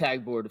the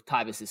tag board of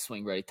Tyvus's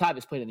swing ready,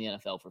 Tyvus played in the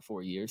NFL for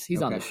 4 years.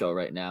 He's on the show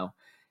right now.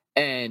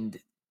 And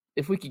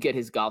if we could get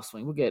his golf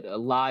swing, we'll get a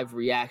live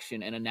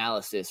reaction and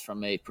analysis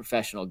from a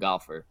professional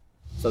golfer.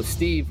 So,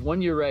 Steve,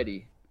 when you're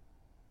ready,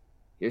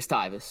 here's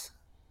Tyvus.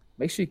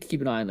 Make sure you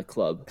keep an eye on the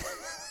club.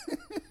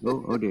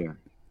 Oh dear.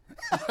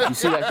 You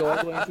see that go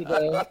all the way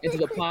into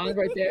the pond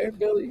right there,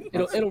 Billy?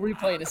 It'll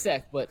replay in a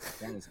sec, but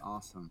that is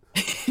awesome.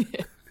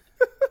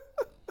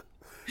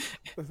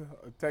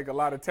 Take a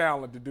lot of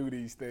talent to do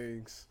these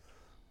things.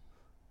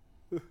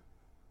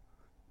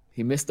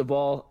 He missed the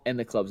ball, and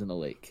the club's in the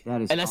lake.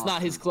 That's awesome.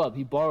 Not his club.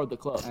 He borrowed the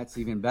club. That's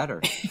even better.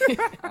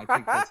 I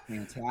think that's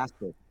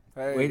fantastic.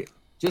 Hey. Wait,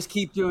 just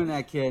keep doing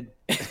that, kid.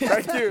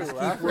 Thank you.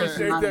 I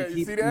appreciate that.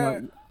 You see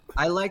that?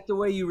 I like the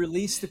way you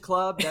release the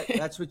club.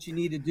 That's what you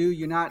need to do.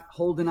 You're not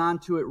holding on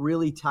to it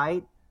really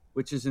tight,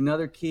 which is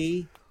another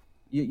key.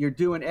 You're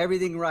doing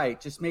everything right.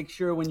 Just make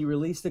sure when you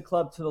release the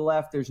club to the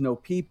left, there's no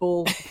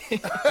people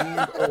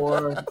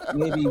or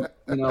maybe,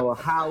 a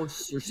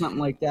house or something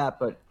like that.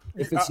 But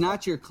if it's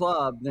not your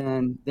club,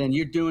 then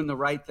you're doing the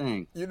right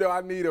thing. I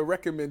need a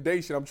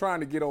recommendation. I'm trying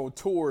to get on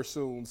tour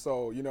soon.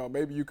 So,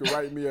 maybe you could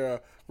write me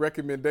a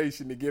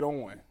recommendation to get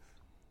on.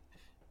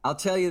 I'll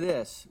tell you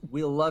this.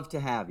 We'll love to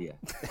have you.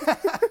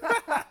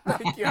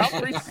 Thank you. I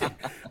appreciate it.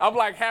 I'm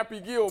like Happy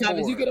Gilmore.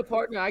 Tyvus, you get a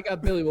partner. I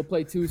got Billy. We'll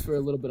play twos for a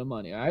little bit of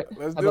money, all right?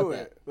 Let's do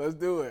it. Let's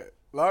do it.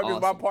 Long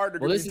as my partner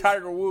can be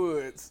Tiger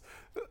Woods.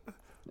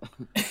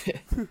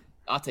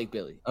 I'll take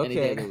Billy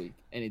okay.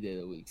 Any day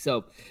of the week.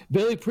 So,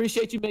 Billy,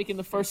 appreciate you making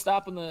the first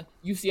stop on the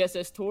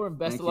UCSS tour, and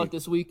best of luck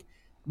this week.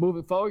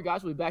 Moving forward,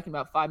 guys, we'll be back in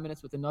about 5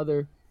 minutes with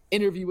another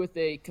interview with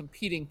a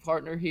competing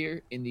partner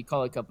here in the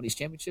Call It Companies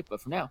Championship.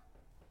 But for now,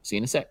 see you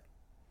in a sec.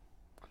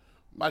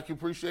 Mike,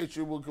 appreciate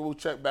you. We'll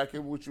check back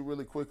in with you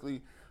really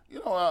quickly.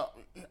 To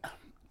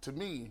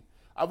me,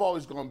 I've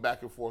always gone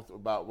back and forth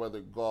about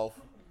whether golf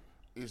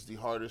is the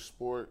hardest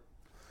sport.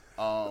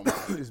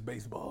 It's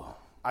baseball.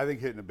 I think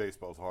hitting a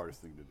baseball is the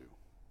hardest thing to do.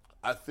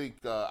 I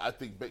think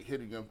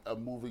hitting a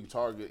moving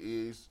target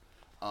is.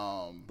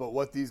 But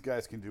what these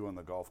guys can do on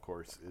the golf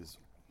course is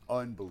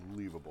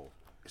unbelievable.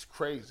 It's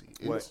crazy.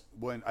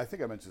 When I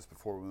think I mentioned this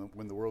before,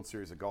 when the World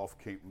Series of Golf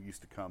used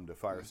to come to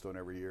Firestone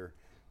every year,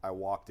 I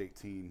walked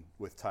 18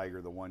 with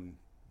Tiger, one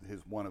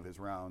of his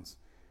rounds.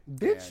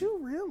 Did you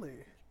really?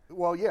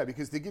 Well, yeah,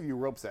 because they give you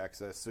ropes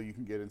access, so you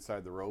can get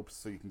inside the ropes,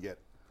 so you can get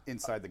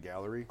inside the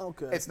gallery.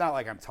 Okay. It's not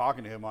like I'm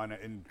talking to him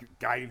and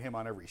guiding him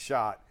on every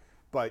shot,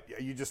 but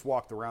you just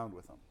walked around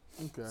with him.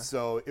 Okay.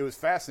 So it was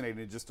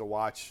fascinating just to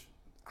watch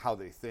how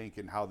they think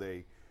and how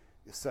they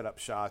set up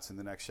shots and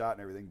the next shot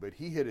and everything. But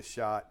he hit a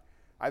shot,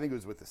 I think it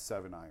was with a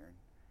 7-iron,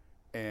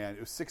 and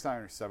it was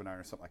 6-iron or 7-iron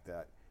or something like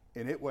that,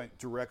 and it went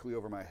directly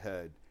over my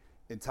head.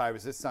 And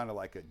Tyvus, it sounded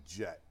like a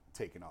jet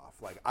taking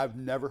off. Like, I've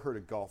never heard a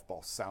golf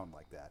ball sound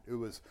like that. It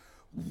was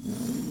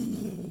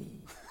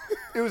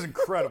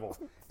incredible.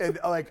 And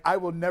I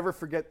will never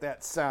forget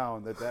that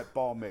sound that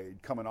ball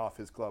made coming off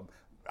his club.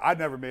 I'd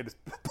never made a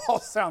ball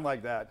sound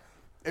like that.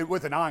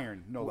 With an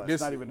iron, no less.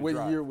 Not even a drive.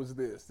 What year was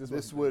this?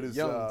 This was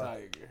young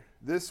Tiger.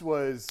 This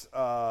would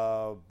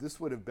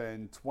have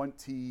been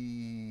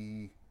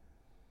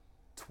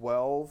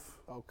 2012.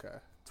 Okay.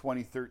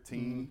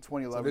 2013,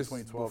 2011, so this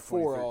 2012,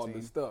 before 2013. all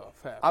the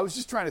stuff happened. I was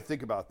just trying to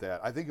think about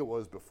that. I think it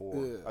was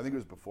before. Yeah. I think it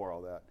was before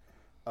all that.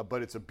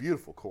 But it's a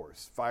beautiful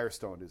course.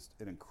 Firestone is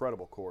an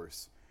incredible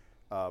course.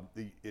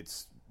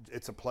 It's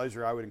a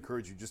pleasure. I would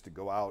encourage you just to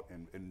go out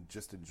and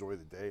just enjoy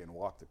the day and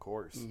walk the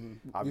course.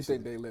 Mm-hmm. You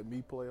think they let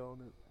me play on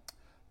it?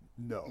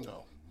 No.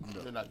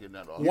 They're not getting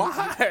that off.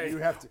 Why? You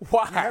have to.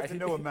 Why? You have to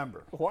know a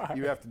member. Why?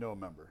 You have to know a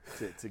member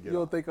to get. You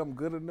don't think I'm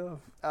good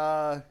enough?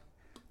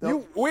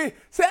 No.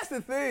 That's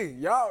the thing.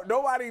 Y'all,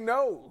 nobody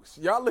knows.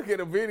 Y'all look at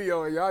a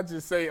video and y'all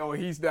just say, "Oh,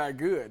 he's not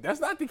good." That's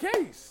not the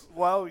case.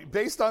 Well,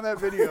 based on that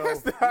video,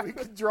 we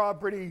could draw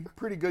pretty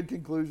good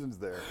conclusions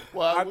there.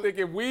 Well, I think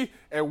if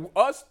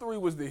us three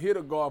was to hit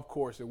a golf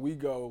course and we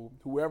go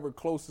whoever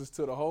closest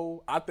to the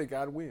hole, I think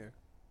I'd win.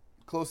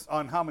 Close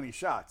on how many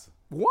shots?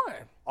 One.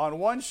 On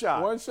one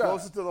shot. One shot.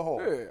 Closest to the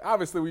hole. Yeah.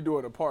 Obviously, we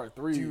doing a par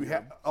three.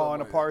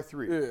 On a par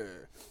three. Yeah.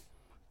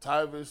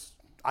 Tyvis.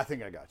 I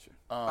think I got you.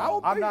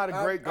 I'm not a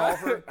great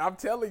golfer. I'm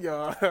telling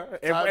y'all.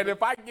 and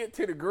if I get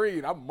to the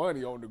green, I'm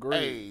money on the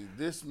green. Hey,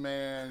 this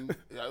man.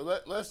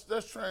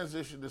 Let's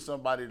transition to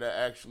somebody that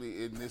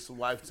actually in this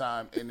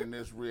lifetime and in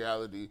this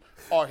reality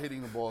are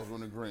hitting the balls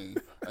on the green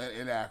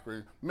in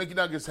Akron. Mickey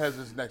Nuggets has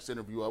his next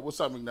interview up. What's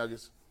up, Mickey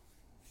Nuggets?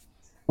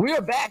 We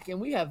are back,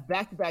 and we have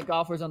back-to-back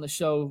golfers on the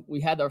show.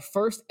 We had our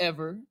first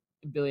ever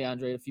Billy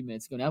Andre a few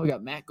minutes ago. Now we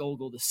got Matt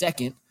Gogol the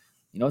second.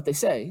 You know what they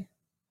say?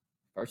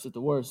 First is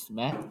the worst,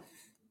 Matt.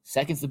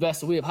 Second's the best.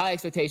 So we have high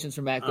expectations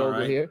for Matt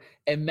Gogol here.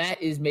 And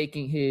Matt is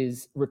making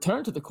his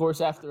return to the course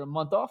after a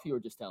month off, you were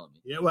just telling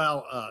me. Yeah,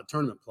 well,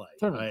 tournament play.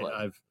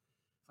 I've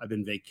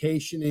been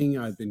vacationing.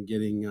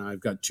 I've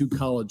got 2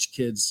 college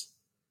kids.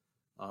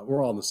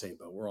 We're all in the same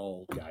boat. We're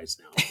all old guys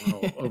now.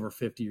 We're all over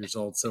 50 years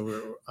old.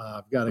 So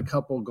I've got a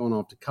couple going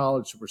off to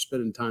college. So we're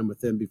spending time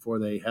with them before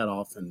they head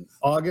off in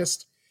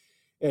August.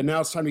 And now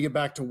it's time to get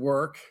back to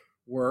work.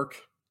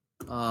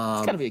 It's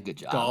got to be a good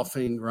job.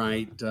 Golfing,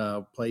 right.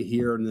 Play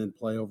here and then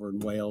play over in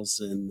Wales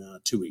in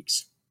 2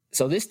 weeks.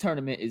 So this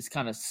tournament is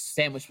kind of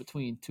sandwiched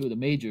between 2 of the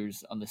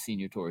majors on the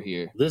senior tour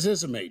here. This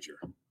is a major.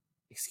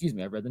 Excuse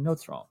me, I read the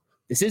notes wrong.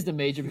 This is the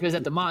major because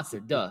at the Monster,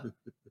 duh.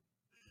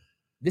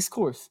 This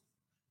course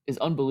is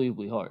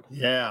unbelievably hard.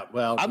 Yeah,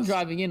 well. I'm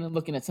driving in and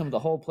looking at some of the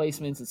hole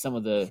placements and some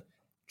of the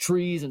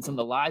trees and some of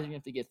the lies you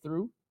have to get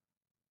through.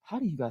 How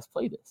do you guys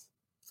play this?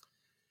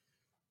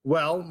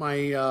 Well,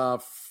 my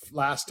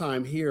last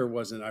time here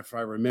wasn't, if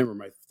I remember,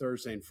 my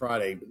Thursday and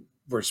Friday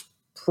was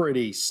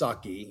pretty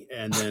sucky,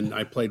 and then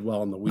I played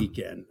well on the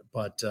weekend.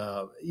 But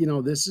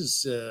this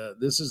is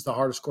the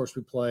hardest course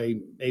we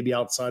play, maybe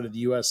outside of the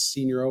U.S.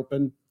 Senior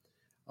Open.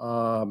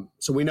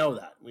 So we know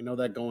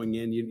that going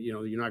in.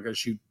 You're not going to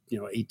shoot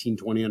 18,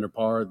 20 under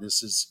par.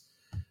 This is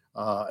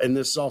and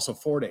this is also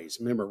 4 days.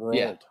 Remember,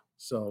 we're old,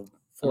 so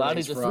 4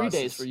 days for 3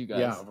 days for you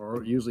guys. Yeah,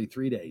 we're usually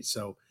 3 days.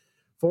 So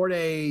 4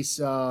 days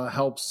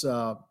helps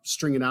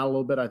string it out a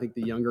little bit. I think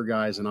the younger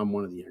guys, and I'm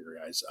one of the younger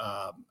guys,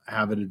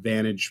 have an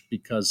advantage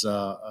because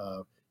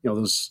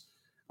this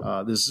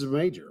is a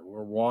major.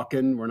 We're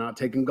walking. We're not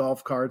taking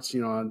golf carts.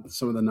 On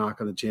some of the knock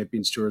on the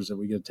Champions Tours that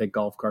we get to take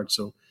golf carts.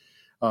 So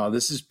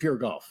this is pure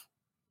golf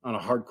on a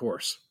hard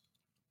course.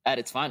 At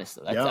its finest,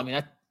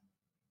 though.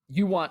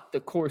 You want the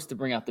course to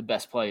bring out the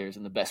best players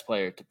and the best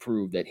player to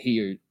prove that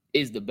he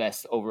is the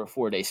best over a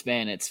 4 day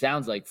span. It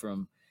sounds like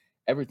from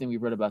everything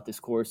we've read about this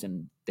course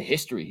and the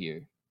history here,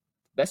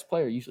 the best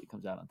player usually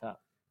comes out on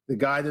top. The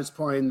guy that's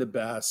playing the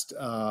best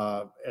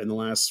in the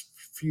last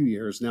few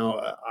years.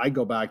 Now, I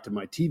go back to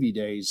my TV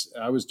days.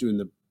 I was doing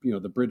the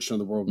Bridgestone,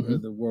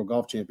 the World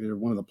Golf Championship.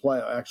 One of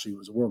the actually, it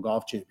was a World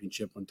Golf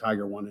Championship when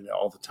Tiger won it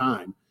all the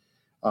time.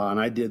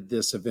 And I did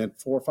this event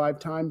 4 or 5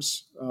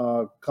 times,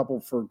 a couple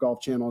for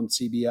Golf Channel and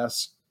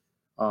CBS.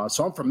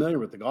 So I'm familiar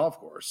with the golf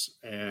course,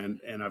 and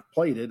I've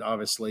played it,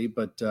 obviously,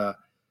 but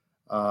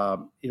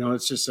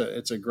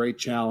it's a great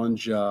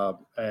challenge.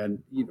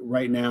 And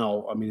right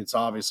now, it's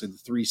obviously the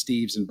 3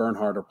 Steves and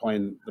Bernhard are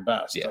playing the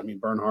best. Yeah.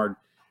 Bernhard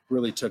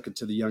really took it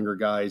to the younger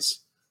guys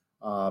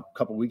a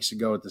couple weeks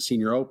ago at the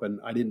Senior Open.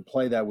 I didn't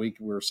play that week.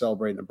 We were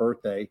celebrating a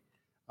birthday,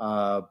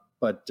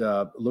 but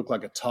it looked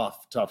like a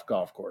tough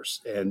golf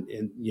course. And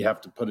you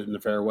have to put it in the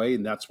fairway,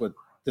 and that's what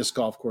this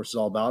golf course is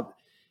all about.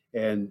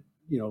 And,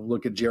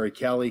 look at Jerry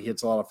Kelly,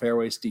 hits a lot of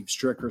fairways. Steve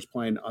Stricker's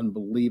playing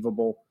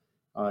unbelievable.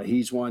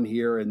 He's won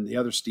here, and the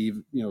other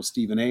Steve,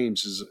 Stephen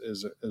Ames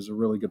is a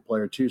really good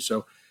player too.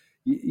 So,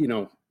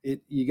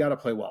 you got to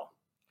play well.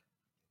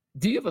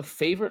 Do you have a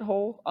favorite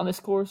hole on this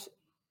course?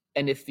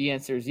 And if the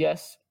answer is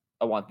yes,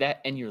 I want that.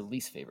 And your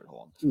least favorite hole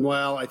on this course?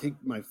 Well, I think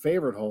my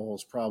favorite hole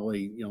is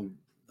probably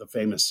the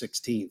famous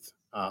 16th.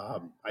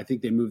 I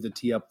think they moved the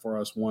tee up for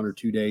us 1 or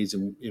 2 days,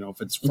 and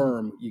if it's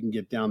firm, you can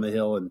get down the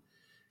hill and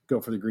go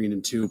for the green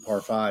in 2,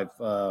 par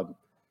 5. I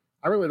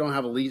really don't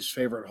have a least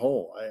favorite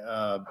hole.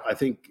 I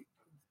think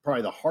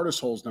probably the hardest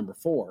hole is number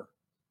 4.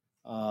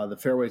 The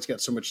fairway's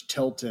got so much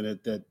tilt in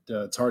it that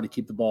it's hard to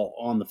keep the ball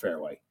on the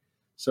fairway.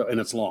 So,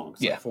 and it's long.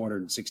 It's like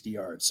 460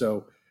 yards.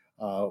 So,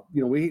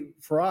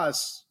 for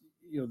us,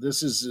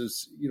 this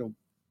is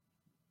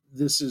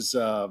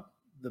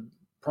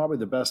probably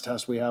the best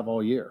test we have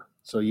all year.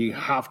 So you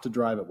have to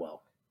drive it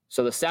well.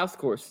 So the South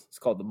course is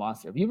called the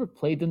Monster. Have you ever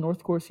played the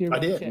North course here? I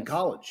did in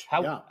college.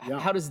 How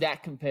does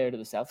that compare to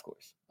the South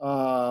course?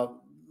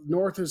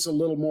 north is a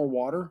little more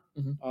water,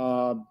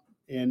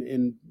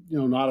 and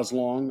not as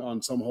long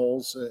on some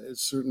holes.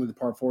 It's certainly the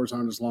par fours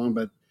aren't as long,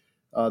 but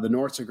the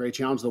north's a great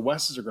challenge. The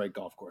west is a great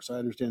golf course. I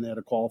understand they had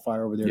a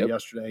qualifier over there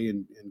yesterday,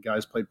 and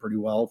guys played pretty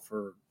well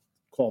for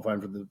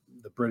qualifying for the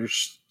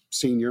British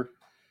senior.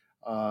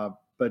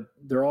 But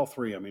they're all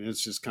three. I mean,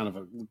 it's just kind of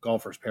a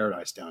golfer's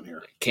paradise down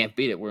here. Can't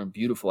beat it. We're in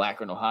beautiful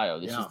Akron, Ohio.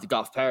 This is the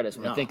golf paradise.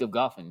 When I think of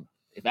golfing,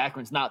 if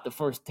Akron's not the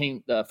first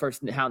team, the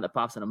first hound that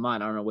pops into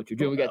mind, I don't know what you're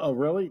doing.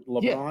 Really?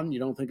 LeBron? Yeah. You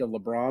don't think of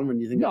LeBron when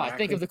you think of Akron? No, I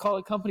think of the Call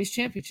It Companies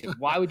Championship.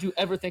 Why would you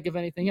ever think of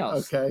anything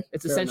else? Okay.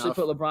 It's essentially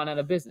put LeBron out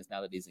of business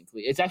now that he's in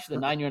Cleveland. It's actually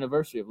the 9-year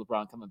anniversary of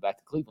LeBron coming back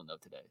to Cleveland, though,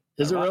 today.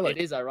 Is it really? It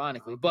is,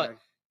 ironically. But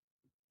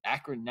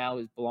Akron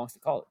now belongs to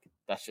Call It.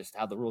 That's just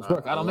how the rules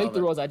work. I don't make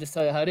the rules. I just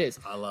tell you how it is.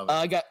 I love it.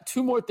 I got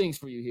two more things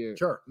for you here,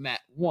 Sure. Matt.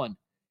 One,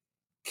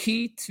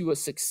 key to a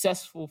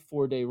successful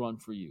 4-day run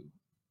for you.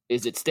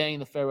 Is it staying in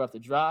the fairway off the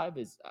drive?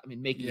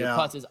 Making your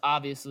putts is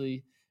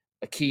obviously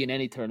a key in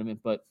any tournament,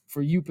 but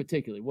for you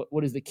particularly,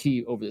 what is the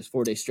key over this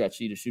 4-day stretch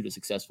for you to shoot a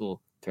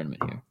successful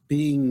tournament here?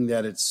 Being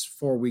that it's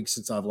 4 weeks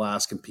since I've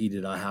last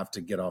competed, I have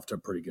to get off to a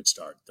pretty good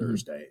start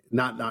Thursday.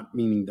 Not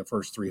meaning the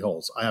first 3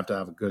 holes. I have to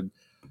have a good,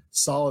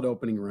 solid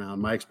opening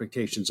round. My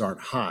expectations aren't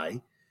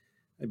high,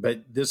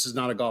 but this is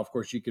not a golf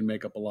course you can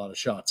make up a lot of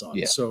shots on.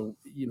 Yeah. So,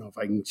 if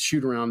I can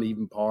shoot around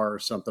even par or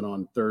something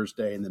on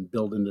Thursday and then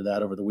build into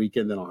that over the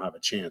weekend, then I'll have a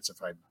chance.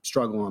 If I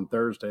struggle on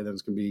Thursday, then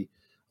it's going to be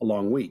a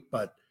long week.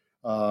 But,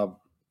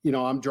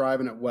 I'm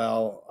driving it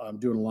well. I'm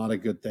doing a lot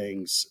of good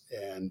things,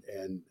 and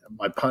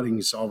my putting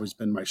has always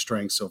been my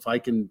strength. So if I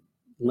can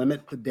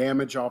limit the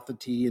damage off the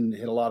tee and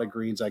hit a lot of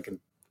greens, I can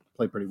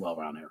play pretty well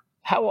around here.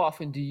 How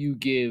often do you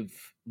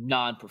give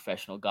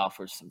non-professional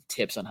golfers some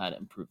tips on how to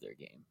improve their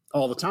game?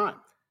 All the time.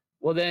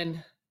 Well,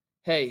 then,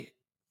 hey,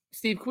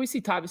 Steve, can we see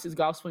Tyvus's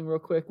golf swing real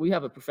quick? We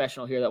have a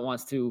professional here that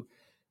wants to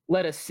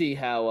let us see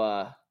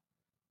how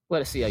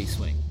you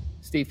swing.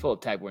 Steve, pull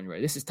up tag when you're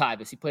ready. This is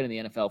Tyvus. He played in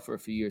the NFL for a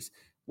few years.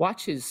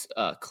 Watch his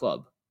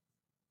club.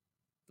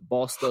 The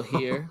ball's still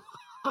here.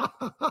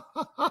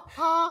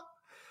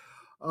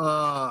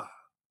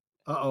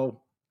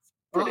 Uh-oh.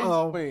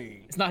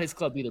 It's not his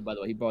club either, by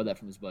the way. He borrowed that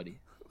from his buddy.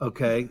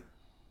 Okay.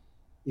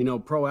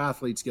 Pro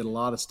athletes get a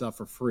lot of stuff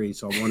for free,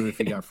 so I'm wondering if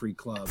he got free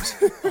clubs.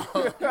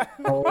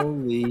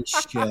 Holy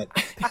shit.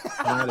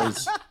 That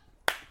is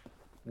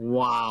 –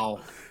 wow.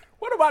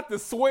 What about the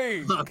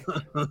swing? The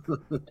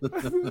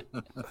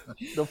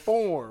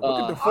form.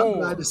 Look at the form. I'm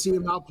glad to see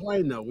him out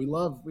playing, though. We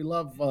love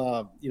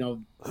the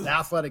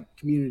athletic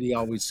community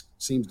always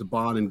seems to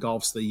bond, and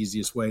golf's the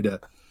easiest way to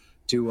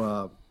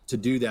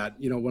do that.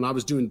 When I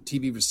was doing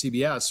TV for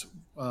CBS,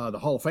 the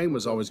Hall of Fame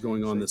was always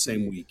going on the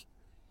same week.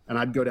 And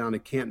I'd go down to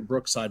Canton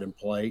Brookside and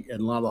play. And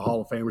a lot of the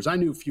Hall of Famers, I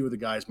knew a few of the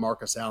guys.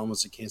 Marcus Allen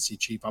was a Kansas City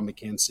Chief. I'm a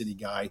Kansas City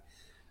guy.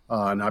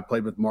 And I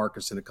played with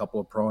Marcus in a couple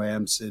of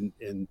pro-ams.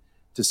 And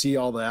to see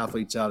all the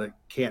athletes out at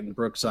Canton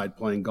Brookside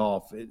playing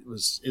golf, it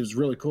was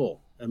really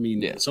cool. I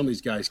mean, some of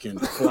these guys can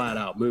flat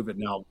out move it.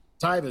 Now,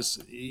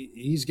 Tyvus,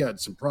 he's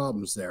got some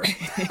problems there.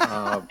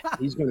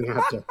 He's going to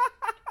have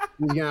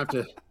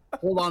to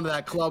hold on to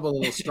that club a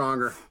little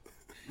stronger.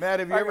 Matt,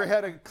 have you ever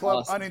had a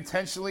club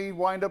unintentionally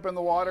wind up in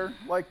the water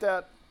like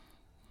that?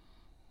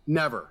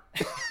 Never.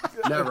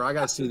 I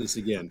got to see this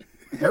again.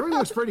 Everything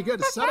looks pretty good.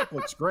 The setup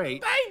looks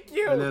great. Thank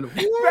you. And then,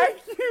 thank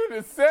you.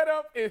 The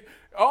setup is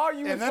all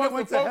you were and then it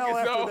went to hell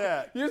after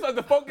that. You're supposed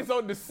to focus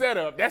on the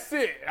setup. That's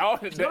it.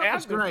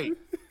 That's great.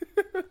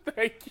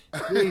 Thank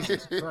you.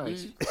 Jesus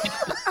Christ.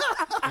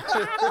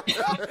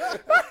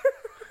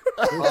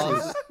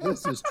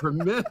 This is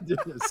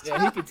tremendous.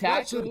 Yeah, he could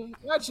tackle.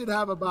 That should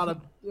have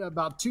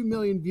about 2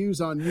 million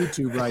views on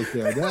YouTube right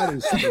there. That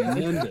is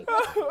tremendous.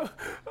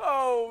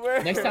 Oh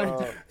man!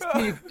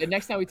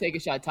 Next time we take a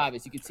shot,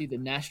 Tyvus, you can see the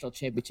National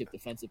Championship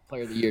Defensive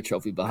Player of the Year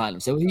trophy behind him.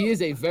 So he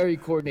is a very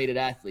coordinated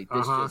athlete.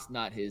 This is just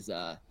not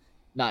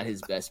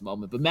his best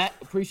moment. But Matt,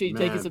 appreciate you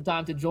taking some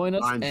time to join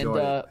us, and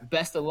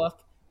best of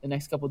luck the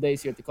next couple of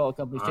days here at the Call It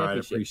Companies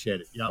Championship. I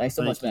appreciate it. Yep, thanks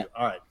so much, Matt.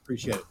 All right,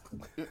 appreciate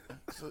it.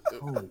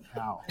 Holy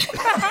cow!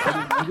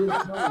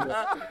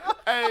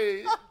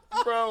 Hey,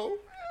 bro.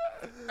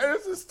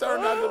 This is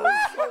turned out to be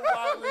so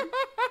wildly.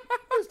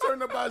 It's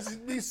turned out to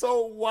be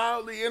so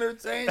wildly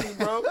entertaining,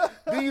 bro.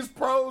 These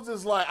pros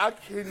is like, I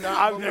cannot.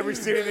 I've never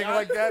seen anything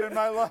like that in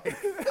my life.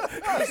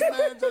 This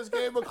man just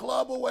gave a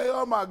club away.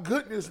 Oh my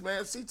goodness,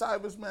 man. See,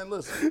 Tyvus, man,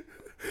 listen.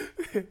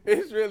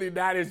 It's really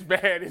not as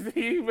bad as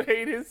he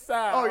made it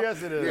sound. Oh,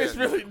 yes, it is. It's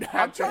really not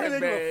I'm trying that to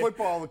think bad. of a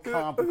football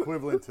comp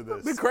equivalent to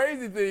this. The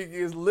crazy thing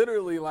is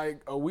literally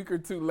like a week or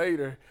two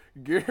later,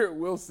 Garrett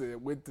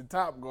Wilson went to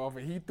Topgolf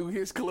and he threw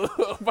his club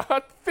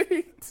out the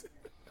feet.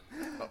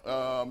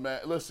 Man,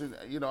 listen,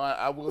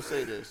 I will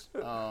say this.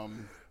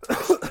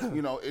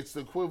 It's the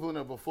equivalent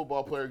of a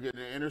football player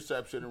getting an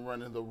interception and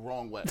running the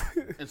wrong way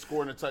and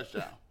scoring a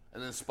touchdown. And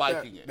and then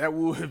spiking it. That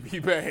would be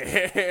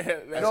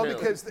bad. No,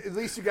 because at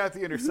least you got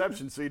the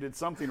interception, so you did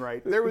something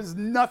right. There was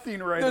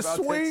nothing right about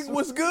the swing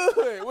was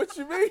good. What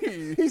you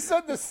mean? He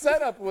said the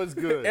setup was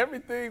good.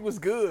 Everything was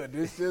good.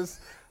 It's just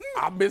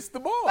I missed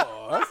the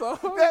ball. That's all.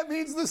 That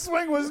means the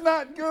swing was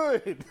not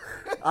good.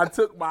 I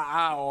took my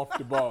eye off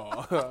the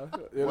ball.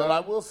 Well, I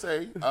will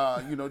say,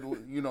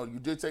 you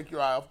did take your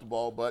eye off the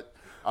ball, but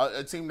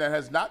a team that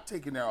has not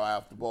taken their eye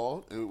off the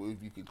ball,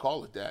 if you can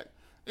call it that,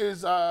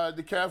 is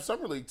the Cavs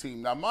Summer League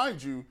team. Now,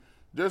 mind you,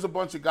 there's a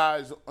bunch of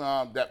guys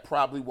that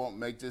probably won't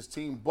make this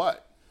team,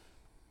 but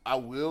I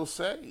will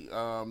say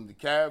the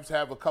Cavs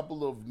have a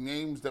couple of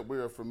names that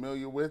we're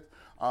familiar with.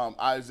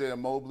 Isaiah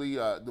Mobley,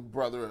 the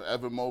brother of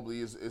Evan Mobley,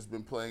 has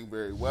been playing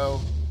very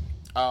well.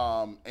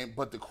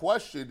 But the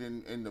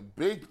question and the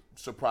big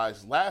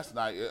surprise last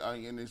night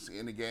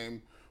in the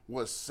game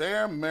was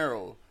Sam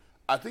Merrill.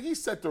 I think he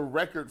set the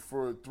record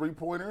for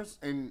three-pointers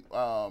in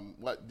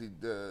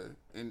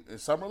in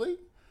Summer League.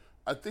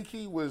 I think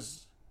he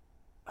was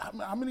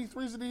how many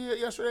threes did he hit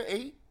yesterday?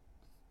 8?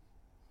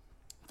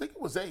 I think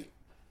it was 8.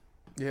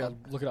 Yeah, I'll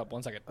look it up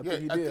 1 second. I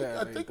think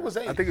it was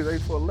 8. I think it's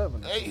 8 for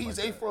 11. He's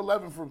 8 for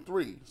 11 from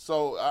 3.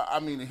 So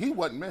he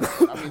wasn't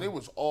missing. It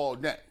was all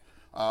net.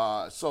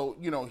 So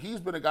he's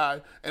been a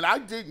guy, and I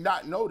did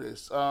not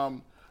notice.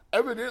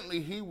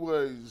 Evidently, he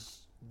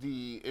was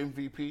the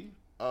MVP.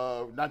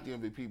 Not the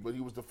MVP, but he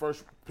was the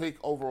first pick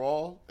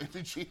overall in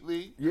the G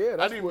League. Yeah,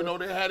 I didn't even know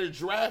they had a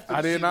draft. I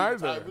didn't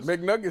either.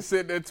 McNuggets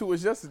said that to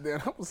us yesterday,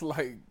 and I was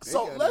like,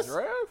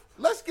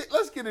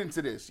 let's get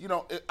into this.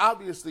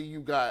 Obviously you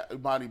got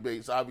Emoni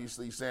Bates,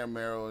 obviously Sam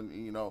Merrill,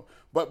 and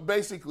but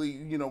basically,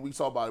 we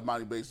saw about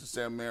Emoni Bates and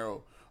Sam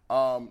Merrill.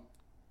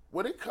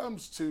 When it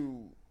comes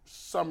to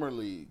Summer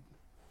League,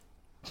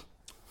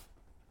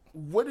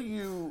 what are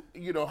you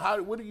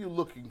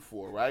looking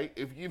for, right?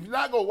 If you're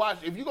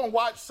gonna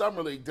watch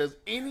Summer League, does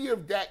any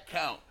of that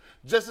count?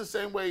 Just the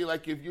same way,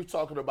 like if you're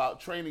talking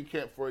about training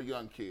camp for a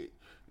young kid,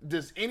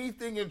 does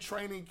anything in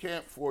training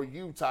camp for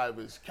you,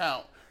 Tyvis,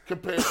 count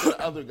compared to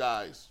the other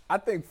guys? I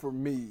think for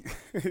me,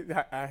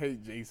 I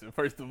hate Jason,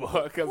 first of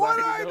all, because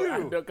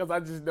I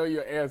just know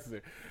your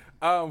answer.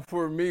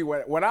 For me,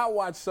 when I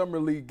watch Summer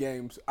League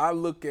games, I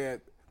look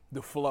at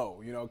the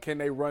flow. Can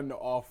they run the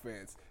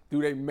offense?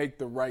 Do they make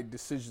the right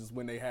decisions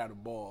when they have the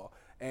ball?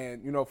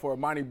 And, for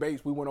Emoni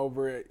Bates, we went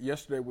over it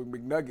yesterday with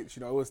McNuggets.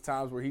 It was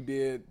times where he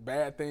did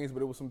bad things,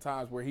 but it was some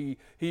times where he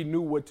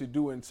knew what to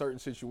do in certain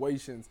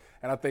situations.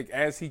 And I think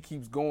as he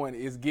keeps going,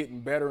 it's getting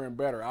better and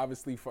better.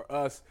 Obviously, for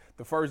us,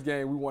 the first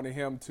game, we wanted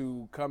him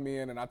to come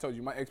in, and I told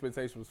you my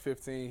expectation was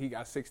 15. He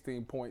got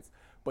 16 points.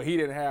 But he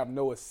didn't have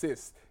no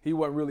assists. He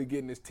wasn't really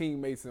getting his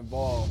teammates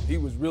involved. He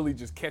was really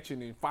just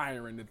catching and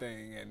firing the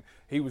thing. And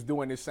he was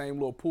doing this same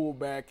little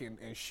pullback and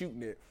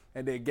shooting it.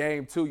 And then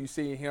game 2, you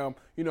see him,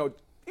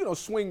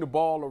 swing the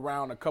ball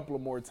around a couple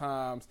of more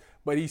times.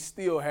 But he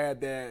still had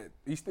that.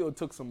 He still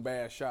took some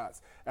bad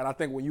shots. And I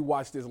think when you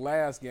watch this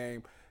last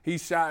game, he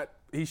shot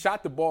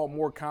the ball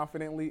more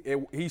confidently.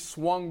 He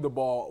swung the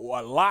ball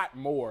a lot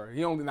more.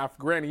 He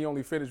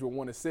only finished with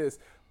 1 assist.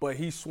 But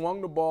he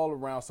swung the ball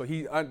around, so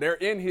they're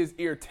in his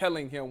ear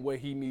telling him what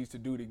he needs to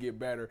do to get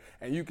better,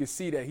 and you can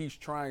see that he's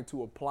trying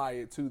to apply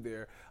it to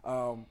there.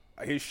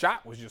 His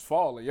shot was just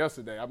falling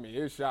yesterday.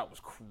 His shot was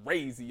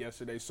crazy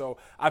yesterday. So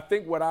I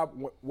think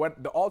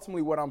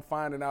ultimately what I'm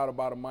finding out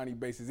about Emoni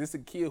Bates is it's a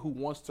kid who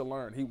wants to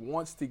learn. He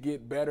wants to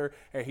get better,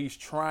 and he's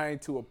trying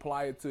to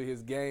apply it to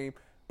his game,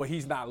 but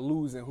he's not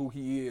losing who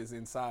he is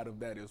inside of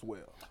that as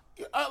well.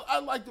 Yeah, I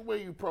like the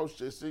way you approach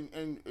this,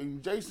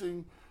 and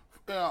Jason.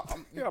 I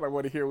don't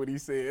want to hear what he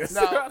says.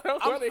 Now,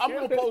 I'm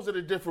going to pose it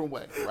a different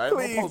way, right? I'm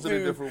going to pose it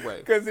a different way.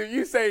 Because if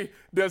you say,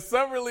 does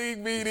Summer League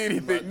mean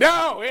anything?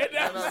 No, it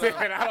doesn't.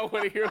 I don't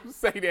want to hear him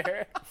say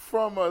that.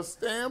 From a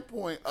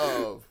standpoint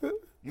of,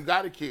 you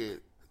got a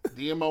kid.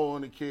 The MO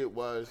on the kid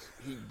was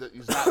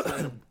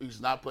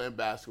he's not playing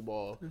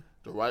basketball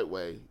the right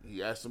way. He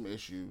has some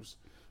issues.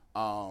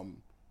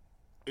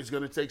 It's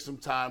going to take some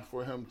time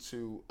for him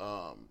to,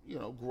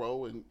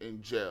 grow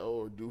and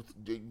gel or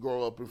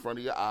grow up in front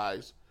of your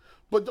eyes.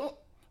 But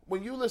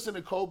when you listen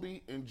to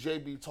Kobe and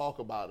JB talk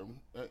about him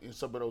in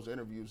some of those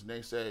interviews, and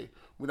they say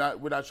we're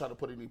not trying to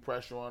put any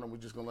pressure on him, we're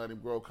just gonna let him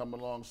grow, come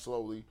along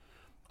slowly.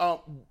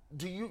 Are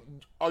you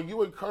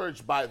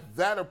encouraged by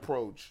that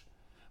approach,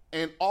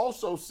 and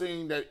also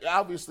seeing that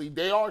obviously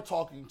they are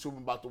talking to him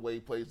about the way he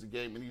plays the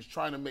game, and he's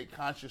trying to make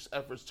conscious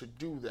efforts to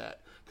do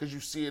that because you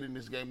see it in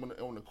his game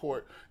on the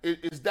court.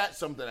 Is that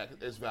something that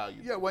is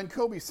valuable? Yeah, when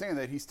Kobe's saying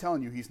that, he's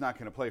telling you he's not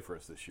going to play for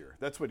us this year.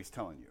 That's what he's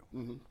telling you.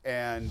 Mm-hmm.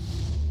 And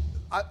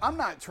I'm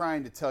not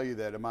trying to tell you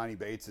that Emoni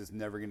Bates is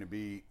never going to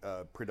be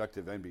a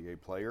productive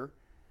NBA player.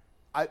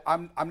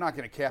 I'm not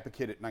going to cap a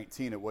kid at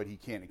 19 at what he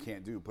can and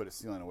can't do, put a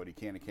ceiling on what he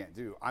can and can't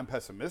do. I'm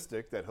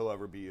pessimistic that he'll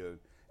ever be an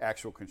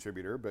actual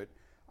contributor, but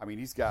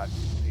he's got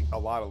a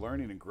lot of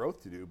learning and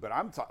growth to do. But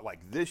I'm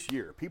like this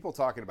year, people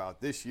talking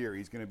about this year,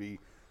 he's going to be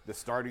the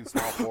starting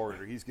small forward,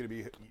 or he's going to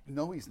be.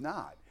 No, he's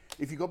not.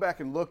 If you go back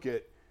and look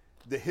at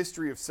the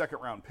history of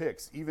second-round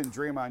picks, even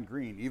Draymond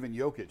Green, even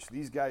Jokic,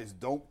 these guys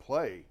don't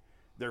play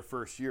their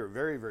first year.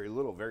 Very, very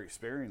little, very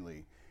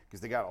sparingly,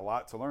 because they got a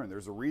lot to learn.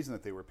 There's a reason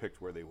that they were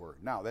picked where they were.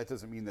 Now, that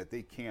doesn't mean that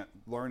they can't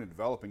learn and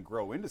develop and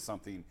grow into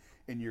something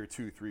in year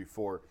 2, 3,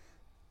 4.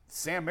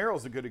 Sam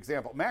Merrill's a good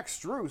example. Max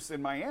Strus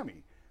in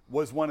Miami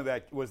was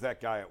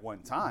that guy at one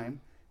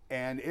time,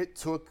 and it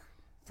took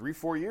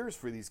 3-4 years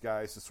for these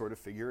guys to sort of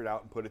figure it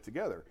out and put it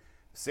together.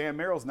 Sam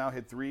Merrill's now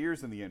had 3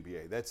 years in the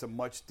NBA. That's a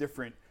much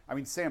different. I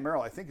mean, Sam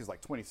Merrill, I think, is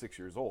like 26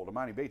 years old.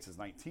 Emoni Bates is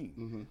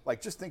 19.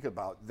 Like, just think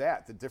about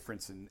that, the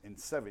difference in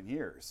 7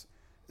 years.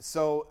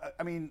 So,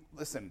 I mean,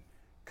 listen,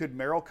 could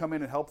Merrill come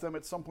in and help them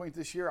at some point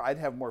this year? I'd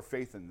have more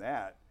faith in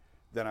that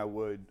than I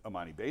would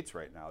Emoni Bates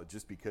right now,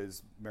 just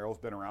because Merrill's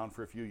been around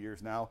for a few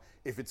years now.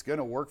 If it's going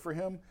to work for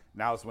him,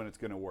 now's when it's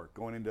going to work,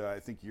 going into, I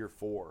think, year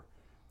 4.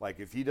 Like,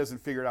 if he doesn't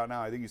figure it out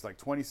now, I think he's like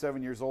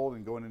 27 years old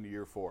and going into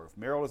year 4. If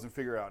Merrill doesn't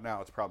figure it out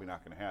now, it's probably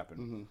not going to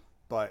happen.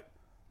 But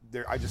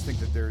I just think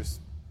that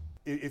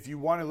if you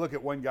want to look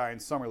at one guy in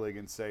Summer League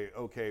and say,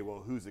 okay,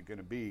 well, who's it going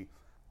to be?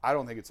 I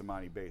don't think it's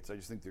Emoni Bates. I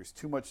just think there's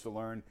too much to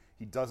learn.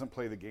 He doesn't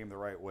play the game the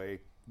right way.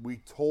 We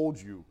told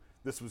you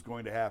this was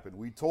going to happen.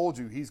 We told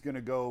you he's going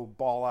to go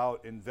ball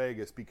out in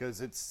Vegas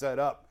because it's set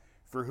up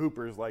for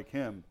hoopers like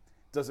him.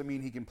 Doesn't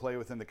mean he can play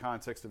within the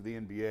context of the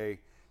NBA.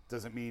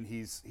 Doesn't mean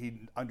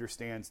he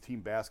understands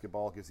team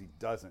basketball, because he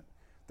doesn't.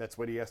 That's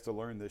what he has to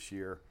learn this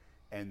year.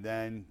 And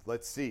then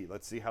let's see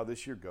how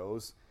this year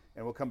goes.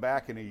 And we'll come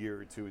back in a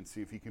year or two and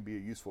see if he can be a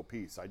useful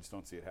piece. I just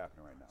don't see it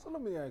happening right now. So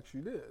let me ask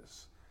you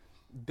this.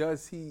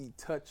 Does he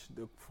touch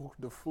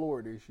the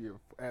floor this year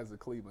as a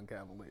Cleveland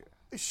Cavalier?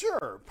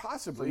 Sure,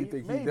 possibly. So you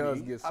think maybe. he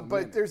does get some But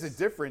minutes? there's a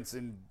difference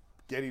in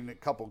getting a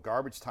couple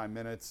garbage time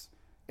minutes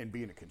and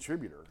being a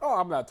contributor. Oh,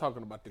 I'm not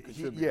talking about the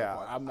contributor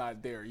part. I'm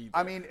not there either.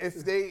 I mean,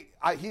 if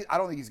I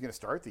don't think he's going to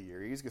start the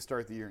year. He's going to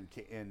start the year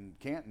in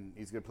Canton.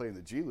 He's going to play in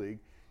the G League,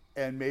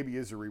 and maybe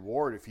as a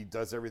reward, if he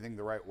does everything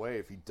the right way,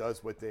 if he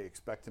does what they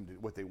expect him to,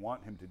 what they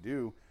want him to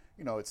do,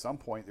 at some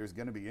point there's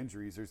going to be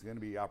injuries, there's going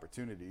to be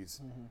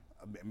opportunities.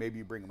 Maybe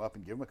you bring him up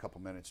and give him a couple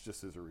minutes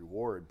just as a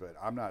reward, but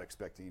I'm not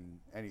expecting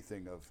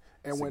anything of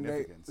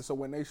significance.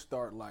 When they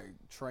start like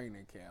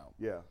training camp,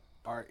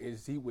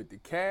 is he with the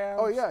Cavs?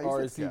 Oh yeah,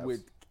 or is he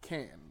with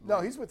Canton?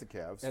 No, he's with the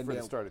Cavs for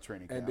the start of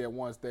training camp. And then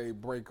once they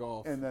break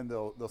off, and then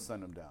they'll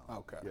send him down.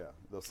 Okay. Yeah,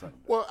 they'll send him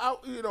down.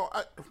 Well,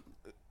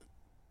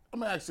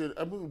 I'm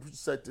going to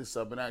set this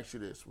up and ask you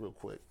this real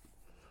quick.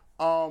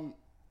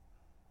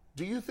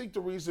 Do you think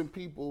the reason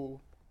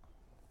people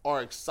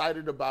are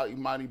excited about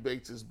Emoni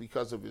Bates is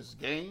because of his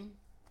game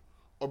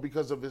or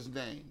because of his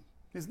name?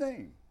 His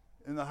name.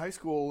 In the high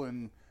school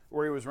and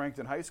where he was ranked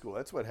in high school,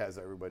 that's what has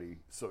everybody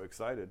so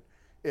excited.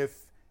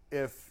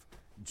 If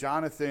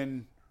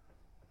Jonathan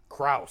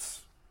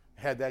Krause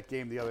had that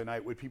game the other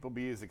night, would people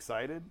be as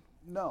excited?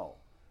 No.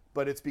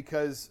 But it's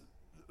because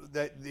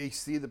that they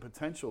see the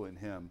potential in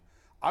him.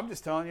 I'm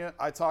just telling you,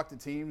 I talked to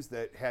teams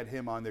that had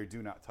him on their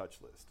do not touch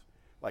list.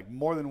 Like,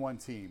 more than one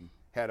team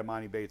had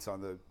Emoni Bates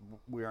on the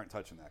we aren't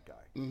touching that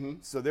guy.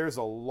 So there's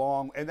a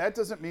long, and that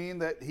doesn't mean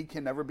that he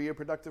can never be a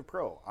productive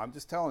pro. I'm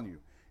just telling you,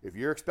 if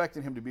you're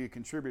expecting him to be a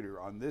contributor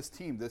on this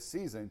team this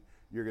season,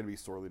 you're going to be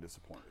sorely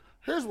disappointed.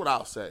 Here's what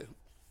I'll say.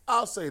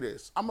 I'll say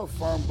this. I'm a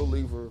firm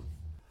believer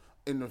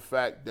in the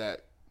fact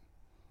that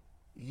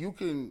you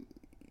can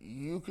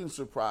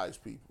surprise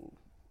people.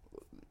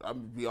 I'm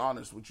going to be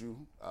honest with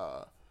you.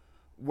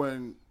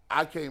 When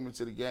I came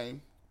into the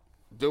game,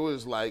 there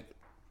was like,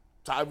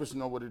 Tyvus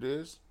know what it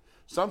is.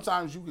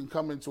 Sometimes you can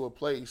come into a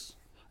place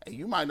and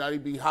you might not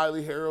even be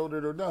highly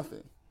heralded or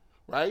nothing,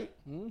 right?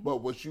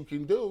 But what you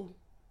can do,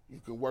 you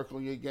can work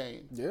on your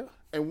game. Yeah.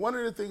 And one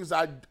of the things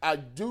I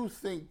do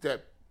think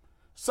that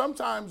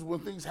sometimes when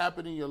things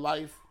happen in your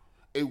life,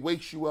 it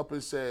wakes you up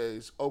and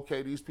says,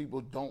 okay, these people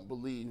don't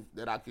believe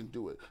that I can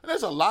do it. And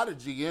there's a lot of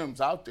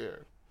GMs out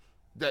there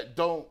that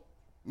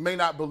may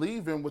not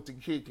believe in what the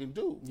kid can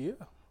do. Yeah.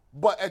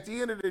 But at the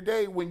end of the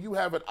day, when you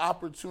have an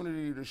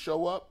opportunity to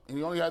show up, and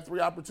he only had 3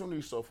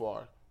 opportunities so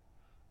far,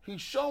 he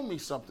showed me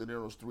something in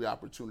those 3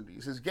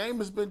 opportunities. His game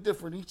has been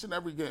different each and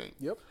every game.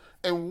 Yep.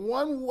 And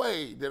one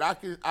way that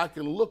I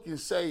can look and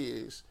say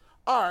is,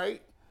 all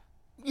right,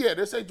 yeah,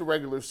 this ain't the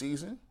regular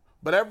season,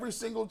 but every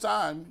single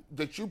time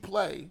that you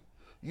play,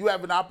 you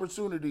have an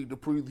opportunity to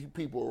prove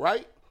people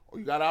right, or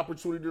you got an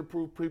opportunity to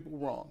prove people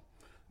wrong.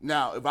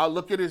 Now, if I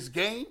look at his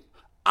game,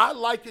 I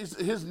like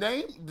his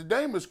name. The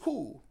name is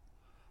cool.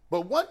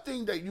 But one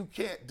thing that you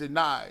can't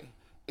deny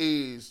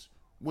is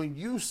when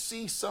you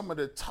see some of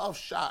the tough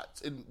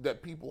shots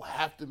that people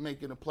have to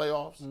make in the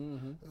playoffs,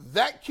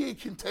 that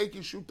kid can take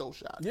and shoot those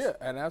shots. Yeah,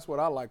 and that's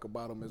what I like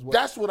about him as well.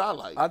 That's what I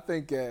like. I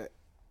think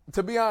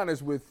to be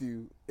honest with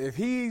you, if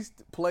he's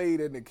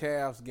played in the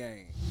Cavs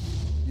game,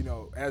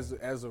 as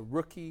a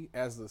rookie,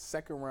 as a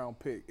second-round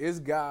pick, there's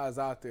guys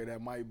out there that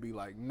might be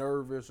like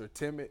nervous or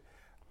timid.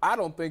 I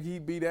don't think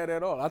he'd be that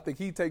at all. I think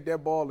he'd take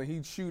that ball and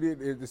he'd shoot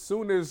it as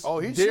soon as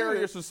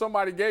Darius or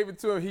somebody gave it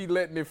to him. He'd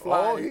letting it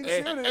fly. Oh, he'd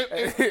shoot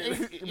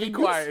it. Be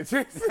quiet.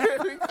 And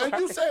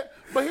you said,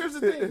 but here's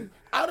the thing.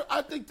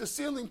 I think the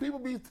ceiling,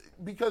 people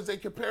because they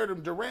compared him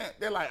to Durant,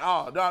 they're like,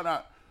 oh,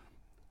 no.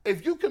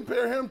 if you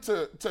compare him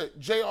to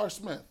J.R.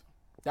 Smith.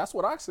 That's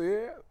what I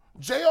said.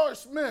 J.R.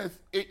 Smith,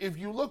 if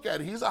you look at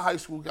it, he's a high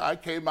school guy,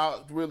 came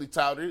out really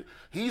touted.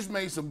 He's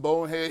made some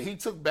bonehead. He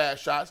took bad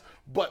shots.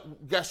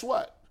 But guess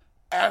what?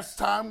 As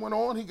time went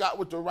on, he got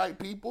with the right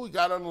people. He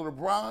got under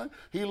LeBron.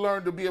 He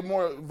learned to be a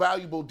more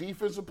valuable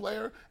defensive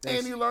player,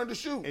 and he learned to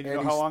shoot. And you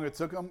know how long it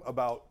took him?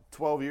 About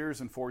 12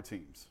 years and 4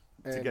 teams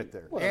to get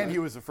there. Well, and he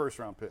was a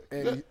first-round pick.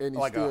 And he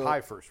like still, a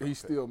high first-round He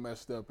pick. still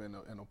messed up in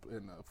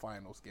the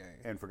finals game.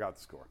 And forgot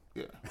to score.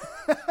 Yeah.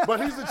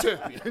 But he's a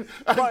champion.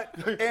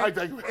 I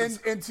digress.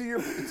 And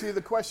to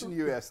the question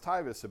you asked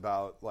Tyvis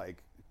about,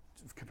 like,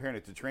 comparing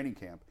it to training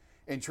camp,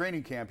 in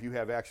training camp you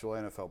have actual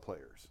NFL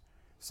players.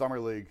 Summer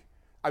League,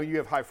 I mean, you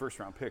have high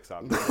first-round picks,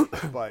 obviously,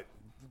 but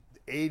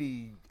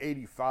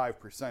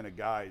 85% of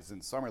guys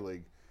in Summer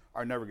League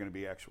are never going to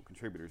be actual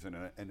contributors in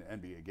an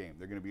NBA game.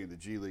 They're going to be in the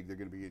G League. They're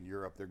going to be in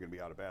Europe. They're going to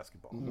be out of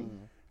basketball.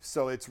 Mm-hmm.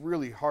 So it's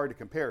really hard to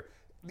compare.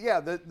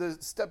 Yeah, the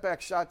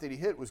step-back shot that he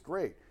hit was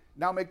great.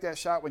 Now make that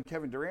shot when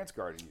Kevin Durant's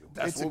guarding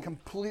you. It's a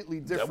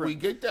completely different. We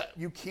get that.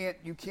 You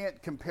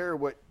can't compare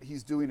what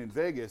he's doing in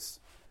Vegas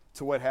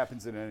to what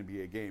happens in an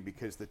NBA game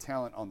because the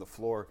talent on the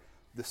floor,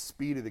 the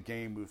speed of the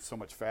game moves so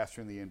much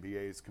faster in the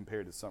NBA as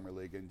compared to Summer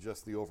League, and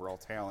just the overall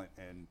talent,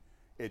 and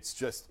it's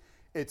just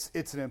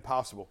it's an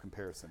impossible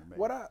comparison to make.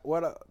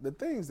 The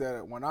things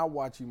that when I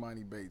watch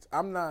Emoni Bates,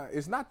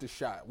 it's not the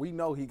shot. We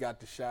know he got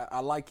the shot.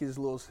 I like his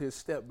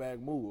step back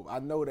move. I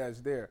know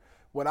that's there.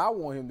 What I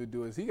want him to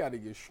do is he got to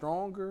get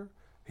stronger.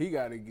 He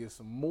got to get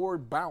some more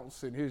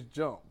bounce in his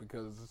jump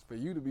because for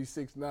you to be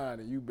 6'9"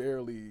 and you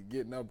barely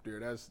getting up there,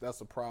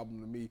 that's a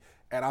problem to me.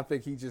 And I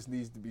think he just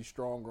needs to be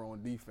stronger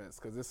on defense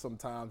because it's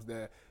sometimes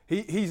that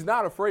he's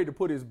not afraid to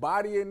put his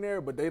body in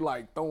there, but they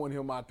like throwing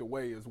him out the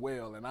way as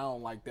well. And I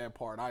don't like that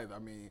part either. I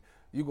mean,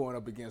 you going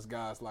up against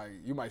guys like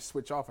you might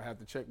switch off and have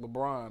to check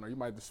LeBron, or you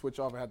might switch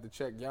off and have to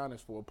check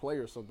Giannis for a play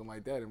or something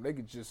like that. And they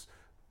could just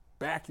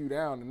back you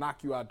down and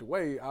knock you out the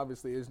way,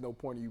 obviously there's no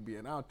point in you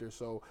being out there.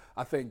 So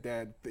I think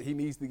that he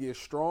needs to get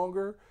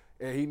stronger,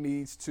 and he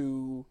needs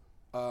to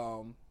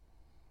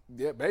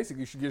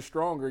basically should get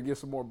stronger and get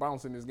some more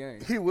bounce in his game.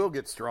 He will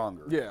get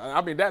stronger. Yeah, I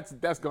mean that's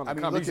going to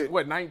come. He's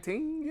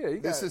 19? Yeah,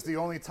 this is the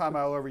only time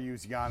I'll ever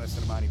use Giannis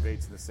and Emoni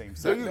Bates in the same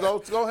sentence. There you go.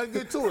 Go ahead and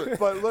get to it.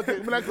 But look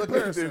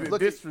at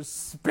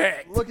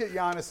disrespect. Look at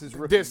Giannis's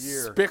rookie year.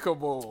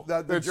 Despicable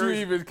the you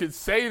even could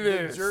say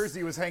this. The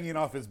jersey was hanging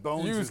off his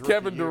bones. Use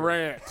Kevin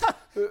Durant.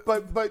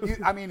 but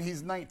I mean,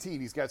 he's 19.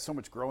 He's got so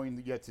much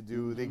growing yet to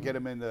do. They get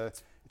him in the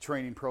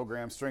training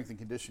program, strength and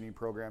conditioning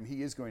program.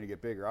 He is going to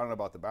get bigger. I don't know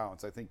about the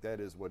balance. I think that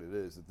is what it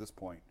is at this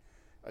point.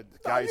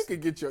 Guys, you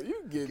can get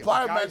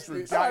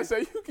plyometrics. I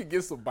say you can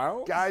get some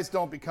bounce. Guys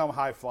don't become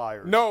high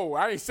flyers. No,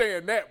 I ain't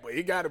saying that, but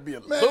he got to be a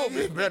little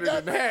bit better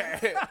than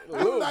that.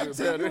 You got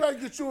to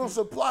get you on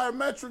some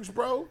plyometrics,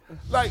 bro.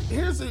 Like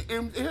here's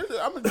I'm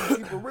gonna just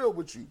keep it real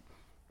with you.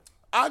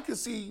 I can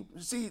see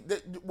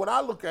that what I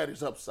look at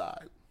is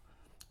upside.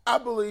 I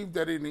believe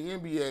that in the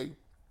NBA,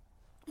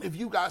 if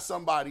you got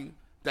somebody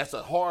that's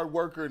a hard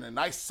worker and a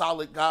nice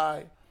solid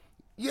guy,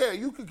 yeah,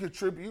 you can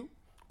contribute.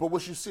 But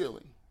what's your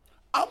ceiling?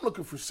 I'm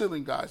looking for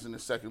ceiling guys in the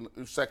second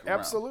round.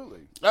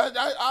 Absolutely.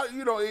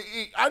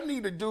 I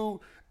need to do,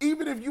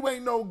 even if you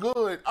ain't no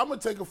good, I'm gonna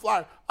take a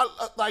flyer.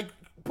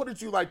 Put it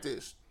to you like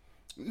this: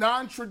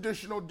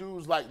 non-traditional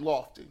dudes like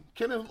Lofton,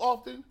 Kenneth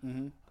Lofton.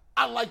 Mm-hmm.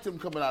 I liked him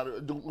coming out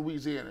of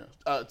Louisiana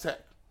Tech.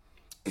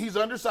 He's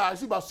undersized.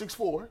 He's about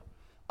 6'4".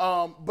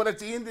 But at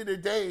the end of the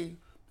day,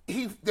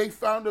 they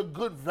found a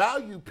good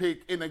value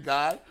pick in a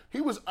guy. He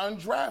was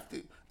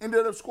undrafted.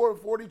 Ended up scoring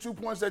 42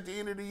 points at the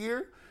end of the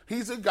year.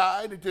 He's a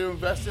guy that they're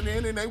investing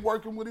in, and they're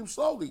working with him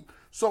slowly.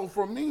 So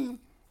for me,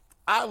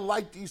 I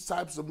like these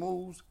types of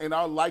moves, and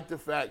I like the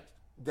fact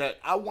that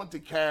I want the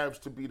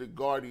Cavs to be the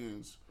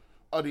guardians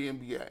of the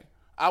NBA.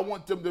 I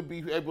want them to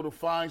be able to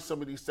find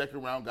some of these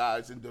second-round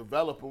guys and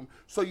develop them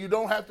so you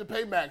don't have to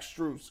pay Max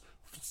Strus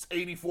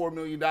 $84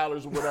 million or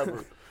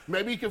whatever.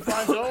 Maybe you can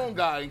find your own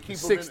guy and keep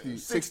him in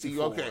 60,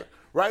 okay,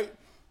 right?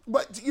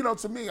 But,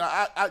 to me,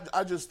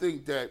 I just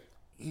think that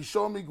he's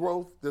shown me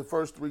growth the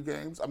first 3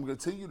 games. I'm going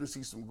to continue to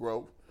see some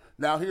growth.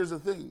 Now, here's the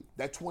thing.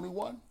 That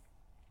 21?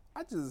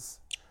 I just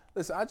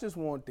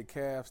want the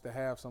Cavs to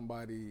have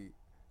somebody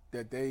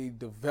that they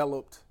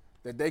developed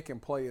that they can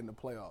play in the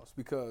playoffs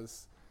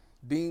because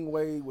Dean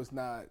Wade was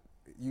not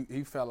 –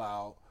 he fell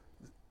out.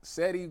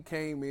 Said he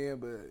came in,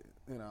 but,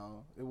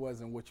 it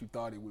wasn't what you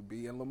thought he would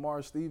be. And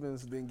Lamar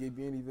Stevens didn't give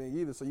you anything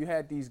either. So you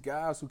had these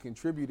guys who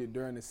contributed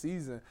during the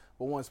season,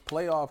 but once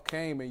playoff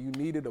came and you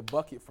needed a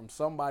bucket from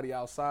somebody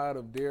outside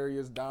of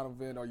Darius,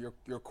 Donovan, or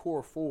your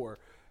core 4,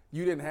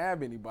 you didn't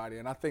have anybody.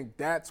 And I think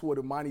that's what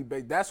Emoni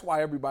Bates – that's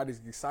why everybody's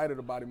excited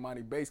about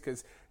Emoni Bates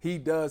because he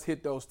does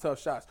hit those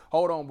tough shots.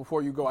 Hold on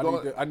before you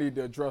go. I need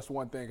to address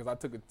one thing because I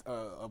took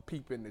a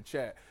peep in the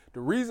chat. The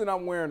reason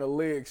I'm wearing a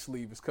leg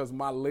sleeve is because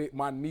my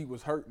knee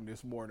was hurting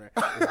this morning.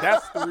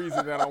 That's the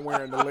reason that I'm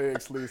wearing the leg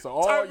sleeve. So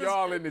all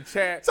y'all in the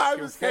chat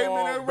can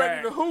fall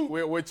back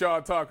with what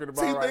y'all talking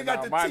about right now. They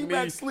got the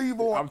T-back sleeve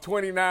on. I'm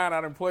 29.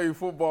 I done played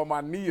football. My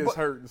knee is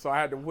hurting, so I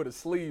had to put a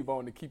sleeve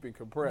on to keep it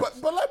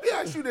compressed. But let me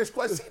ask you this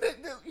question.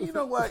 You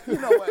know what?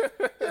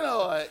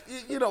 I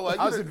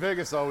was in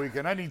Vegas all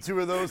weekend. I need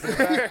 2 of those in the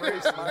back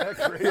brace and the neck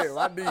brace. Yeah,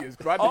 my knee is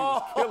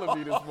killing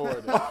me this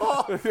morning.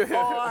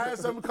 I had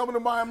something coming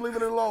to mind. I'm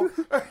leaving it alone.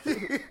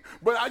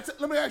 But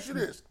let me ask you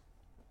this.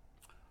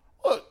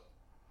 Look,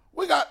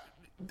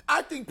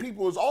 I think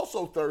people is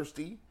also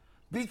thirsty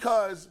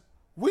because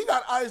we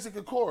got Isaac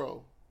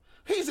Okoro.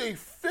 He's a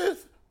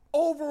 5th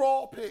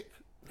overall pick.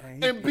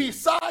 And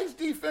besides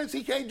defense,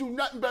 he can't do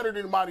nothing better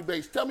than Emoni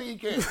Bates. Tell me he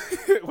can't.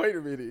 Wait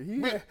a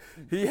minute.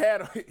 He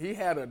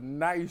had a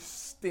nice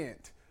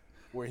stint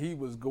where he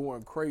was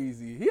going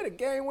crazy. He had a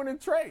game-winning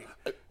trade.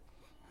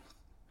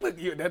 Look,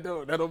 that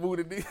don't move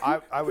the knee.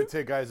 I would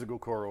take Isaac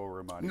Okoro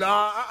over Emoni.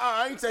 Nah,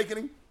 I ain't taking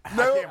him.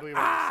 No. I can't believe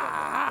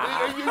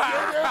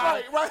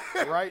I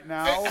Right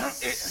now,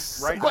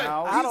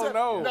 I don't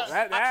know.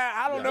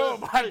 I don't know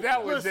about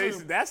that one,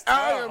 Jason. That's tough.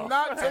 I am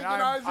not taking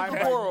Isaac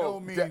Okoro. No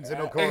means an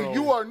Okoro. And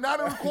you are not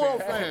an Okoro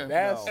fan.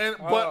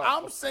 But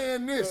I'm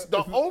saying this: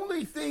 the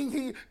only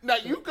thing now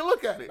you can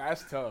look at it.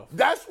 That's tough.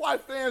 That's why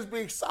fans be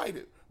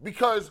excited.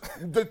 Because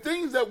the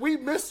things that we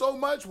miss so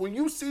much, when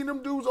you see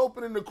them dudes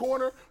open in the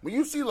corner, when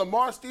you see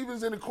Lamar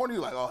Stevens in the corner,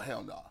 you're like, oh,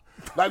 hell no.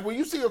 Like when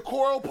you see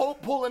Okoro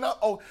pulling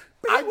up,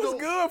 he was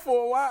good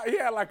for a while. He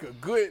had like a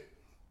good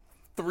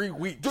 3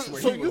 weeks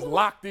where he was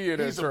locked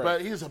in. He's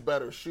a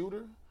better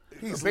shooter.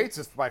 Bates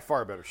is by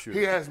far a better shooter.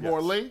 He has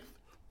more length.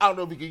 I don't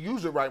know if he can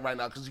use it right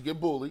now because he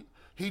get bullied.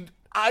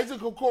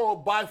 Isaac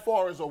Okoro by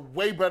far is a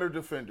way better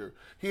defender.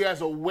 He has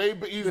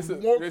he's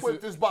more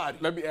equipped his body.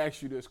 Let me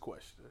ask you this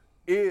question.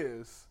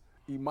 Is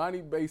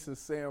Emoni Bates and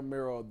Sam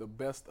Merrill the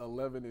best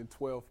 11 and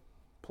 12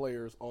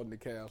 players on the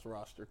Cavs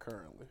roster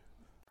currently?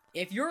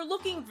 If you're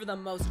looking for the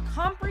most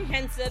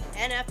comprehensive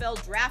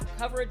NFL draft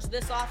coverage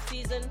this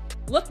offseason,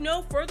 look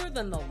no further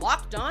than the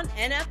Locked On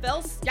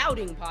NFL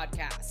Scouting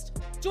Podcast.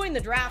 Join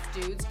the draft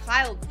dudes,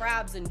 Kyle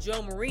Krabs and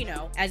Joe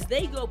Marino, as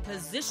they go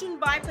position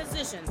by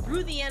position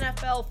through the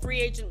NFL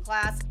free agent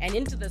class and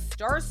into the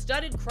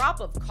star-studded crop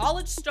of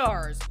college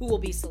stars who will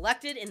be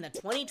selected in the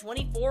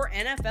 2024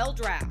 NFL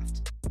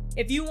Draft.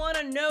 If you want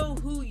to know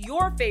who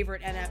your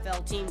favorite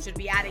NFL team should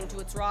be adding to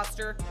its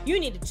roster, you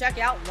need to check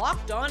out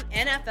Locked On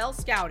NFL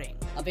Scouting,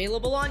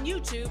 available on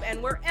YouTube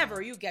and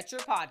wherever you get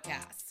your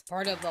podcasts.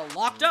 Part of the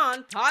Locked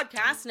On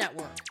Podcast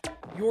Network,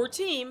 your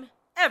team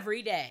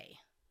every day.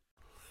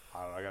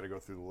 I got to go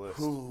through the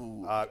list.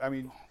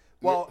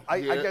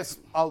 I guess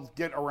I'll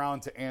get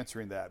around to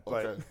answering that,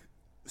 but Okay.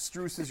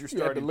 Strus is your You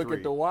had to starting look 3.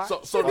 at the watch.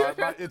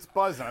 It's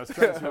buzzing. I was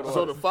trying to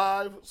So the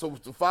 5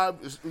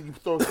 is you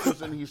throw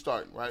Strus in, he's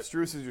starting, right?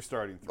 Strus is your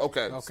starting 3.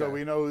 Okay. So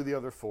we know who the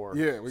other 4.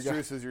 Yeah, we got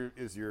Strus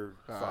is your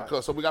 5.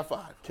 Okay, so we got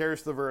 5.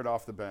 Karis LeVert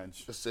off the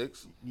bench. That's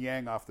 6.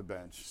 Yang off the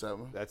bench.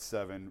 7. That's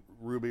 7.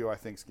 Rubio, I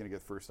think, is going to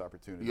get first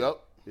opportunity.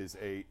 Yep. Is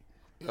 8.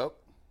 Yep.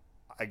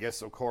 I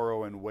guess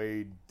Okoro and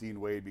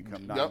Dean Wade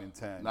become 9 and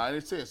 10. 9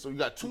 and 10. So you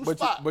got 2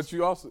 spots. But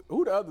you also,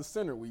 who the other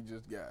center we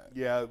just got?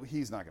 Yeah,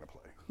 he's not going to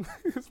play.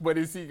 But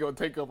is he going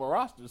to take up a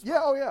roster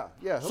spot? Yeah,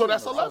 yeah. So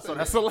that's 11. So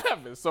that's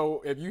 11.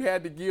 So if you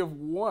had to give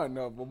one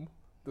of them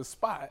the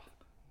spot,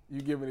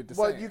 you giving it to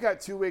Sam. Well, you got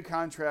 2-way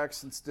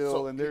contracts and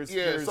still, and there's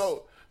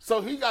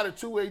So he got a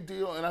 2-way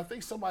deal, and I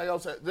think somebody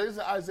else there's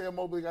Isaiah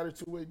Mobley got a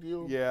 2-way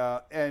deal. Yeah,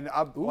 and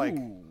I'm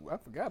I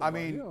forgot about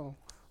him.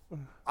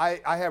 I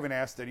haven't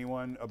asked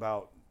anyone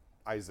about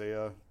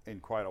Isaiah in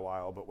quite a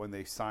while, but when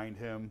they signed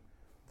him,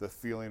 the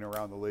feeling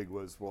around the league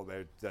was, well,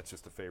 that's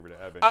just a favor to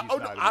Evan.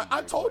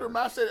 I told him,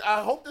 I said,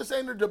 I hope this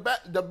ain't a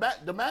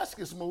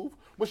Damascus move.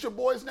 What's your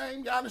boy's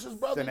name? Giannis's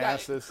brother?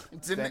 Thanasis.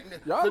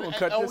 Y'all going to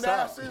cut this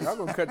out. Y'all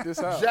going to cut this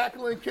out.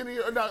 Jacqueline Kenny.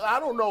 I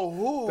don't know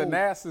who.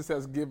 Thanasis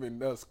has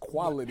given us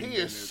quality He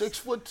minutes.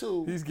 is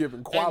 6'2". He's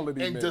giving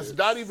quality and minutes. does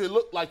not even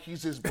look like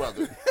he's his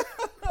brother.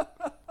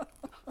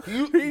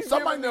 He's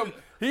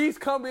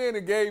come in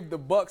and gave the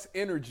Bucks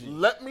energy.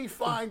 Let me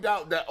find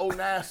out that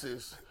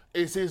Onassis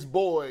is his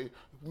boy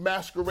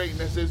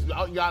masquerading as his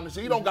Giannis.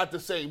 He don't got the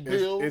same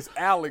build. It's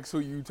Alex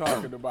who you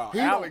talking about.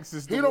 Alex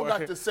is the He don't one.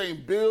 got the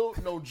same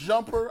build, no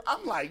jumper.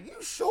 I'm like,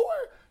 you sure?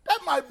 That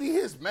might be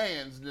his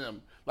man's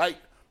them. Like,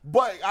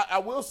 but I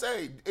will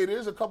say it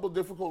is a couple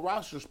difficult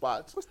roster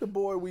spots. What's the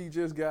boy we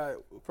just got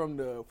from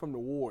the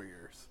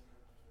Warriors?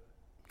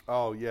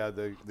 Oh yeah,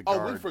 the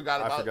guard. Oh, we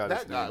forgot about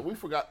that guy. Name. We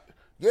forgot.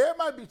 Yeah, it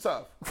might be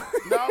tough.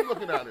 Now I'm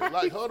looking at it.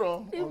 Like, hold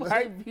on. It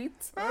might be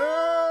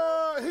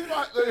tough.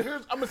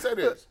 I'm gonna say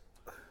this.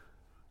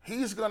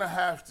 He's gonna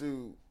have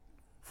to,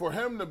 for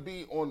him to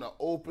be on the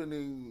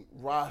opening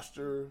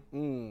roster.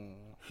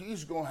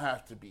 He's gonna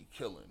have to be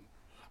killing.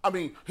 I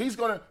mean, he's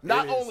gonna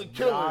not only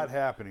kill him. Not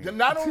happening.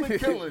 Not only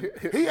killing.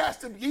 He has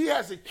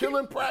to kill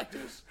in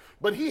practice,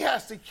 but he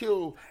has to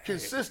kill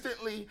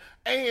consistently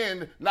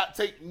and not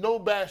take no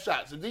bad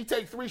shots. If he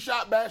take 3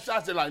 bad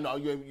shots, they're like, no,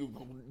 you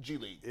G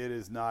League. It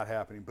is not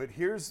happening. But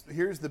here's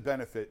the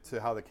benefit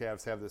to how the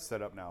Cavs have this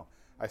set up now.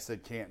 I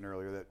said Canton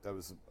earlier. That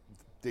was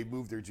they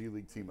moved their G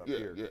League team up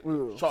here.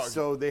 Yeah.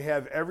 So they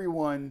have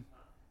everyone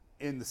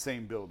in the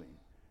same building.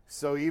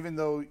 So even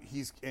though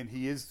he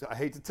is, I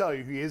hate to tell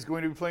you, he is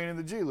going to be playing in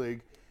the G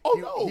League.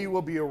 He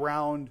will be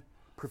around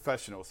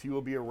professionals. He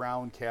will be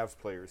around Cavs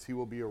players. He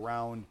will be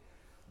around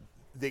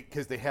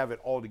because they have it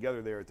all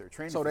together there at their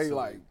training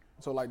facility.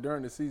 So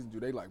during the season, do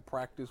they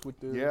practice with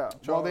the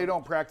charge? Well, they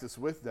don't practice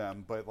with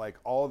them, but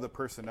all the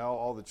personnel,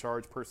 all the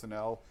charge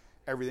personnel,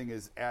 everything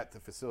is at the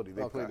facility.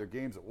 They play their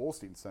games at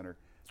Wolstein Center,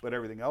 but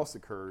everything else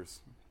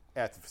occurs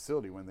at the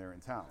facility when they're in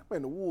town.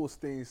 Man, the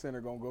Wolstein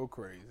Center gonna go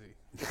crazy.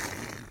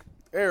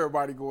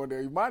 Everybody going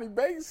there. Emoni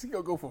Bates, he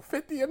gonna go for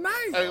 50 a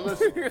night. Hey,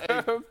 listen.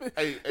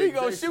 He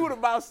gonna shoot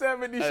about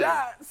 70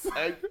 shots.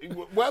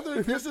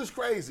 Whether this is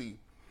crazy,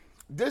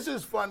 this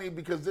is funny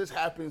because this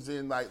happens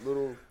in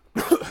little.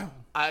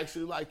 I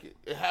actually like it.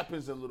 It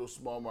happens in little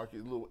small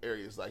market, little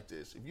areas like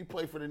this. If you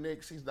play for the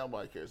Knicks,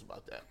 nobody cares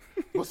about that.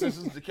 But since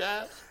it's the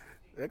Cavs.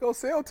 They're going to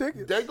sell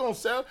tickets. They're going to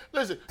sell.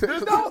 Listen.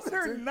 No,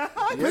 they're not.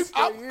 Yes,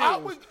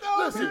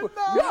 Listen.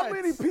 How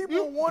many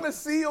people want to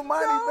see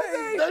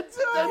Emoni Bates?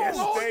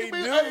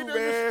 They do,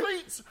 man.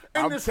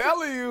 I'm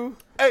telling you.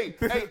 Hey,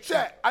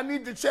 chat. I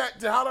need the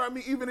chat to holler at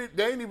me even if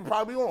they ain't even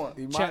probably on.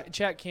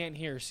 Chat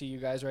can't see you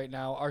guys right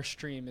now. Our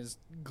stream is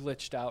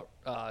glitched out.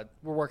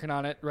 We're working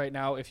on it right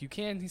now. If you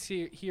can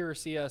hear or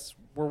see us,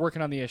 we're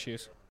working on the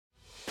issues.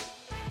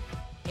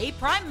 Hey,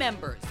 Prime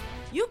members.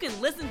 You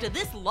can listen to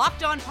this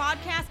Locked On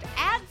podcast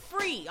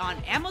ad-free on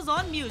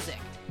Amazon Music.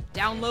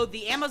 Download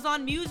the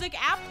Amazon Music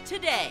app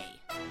today.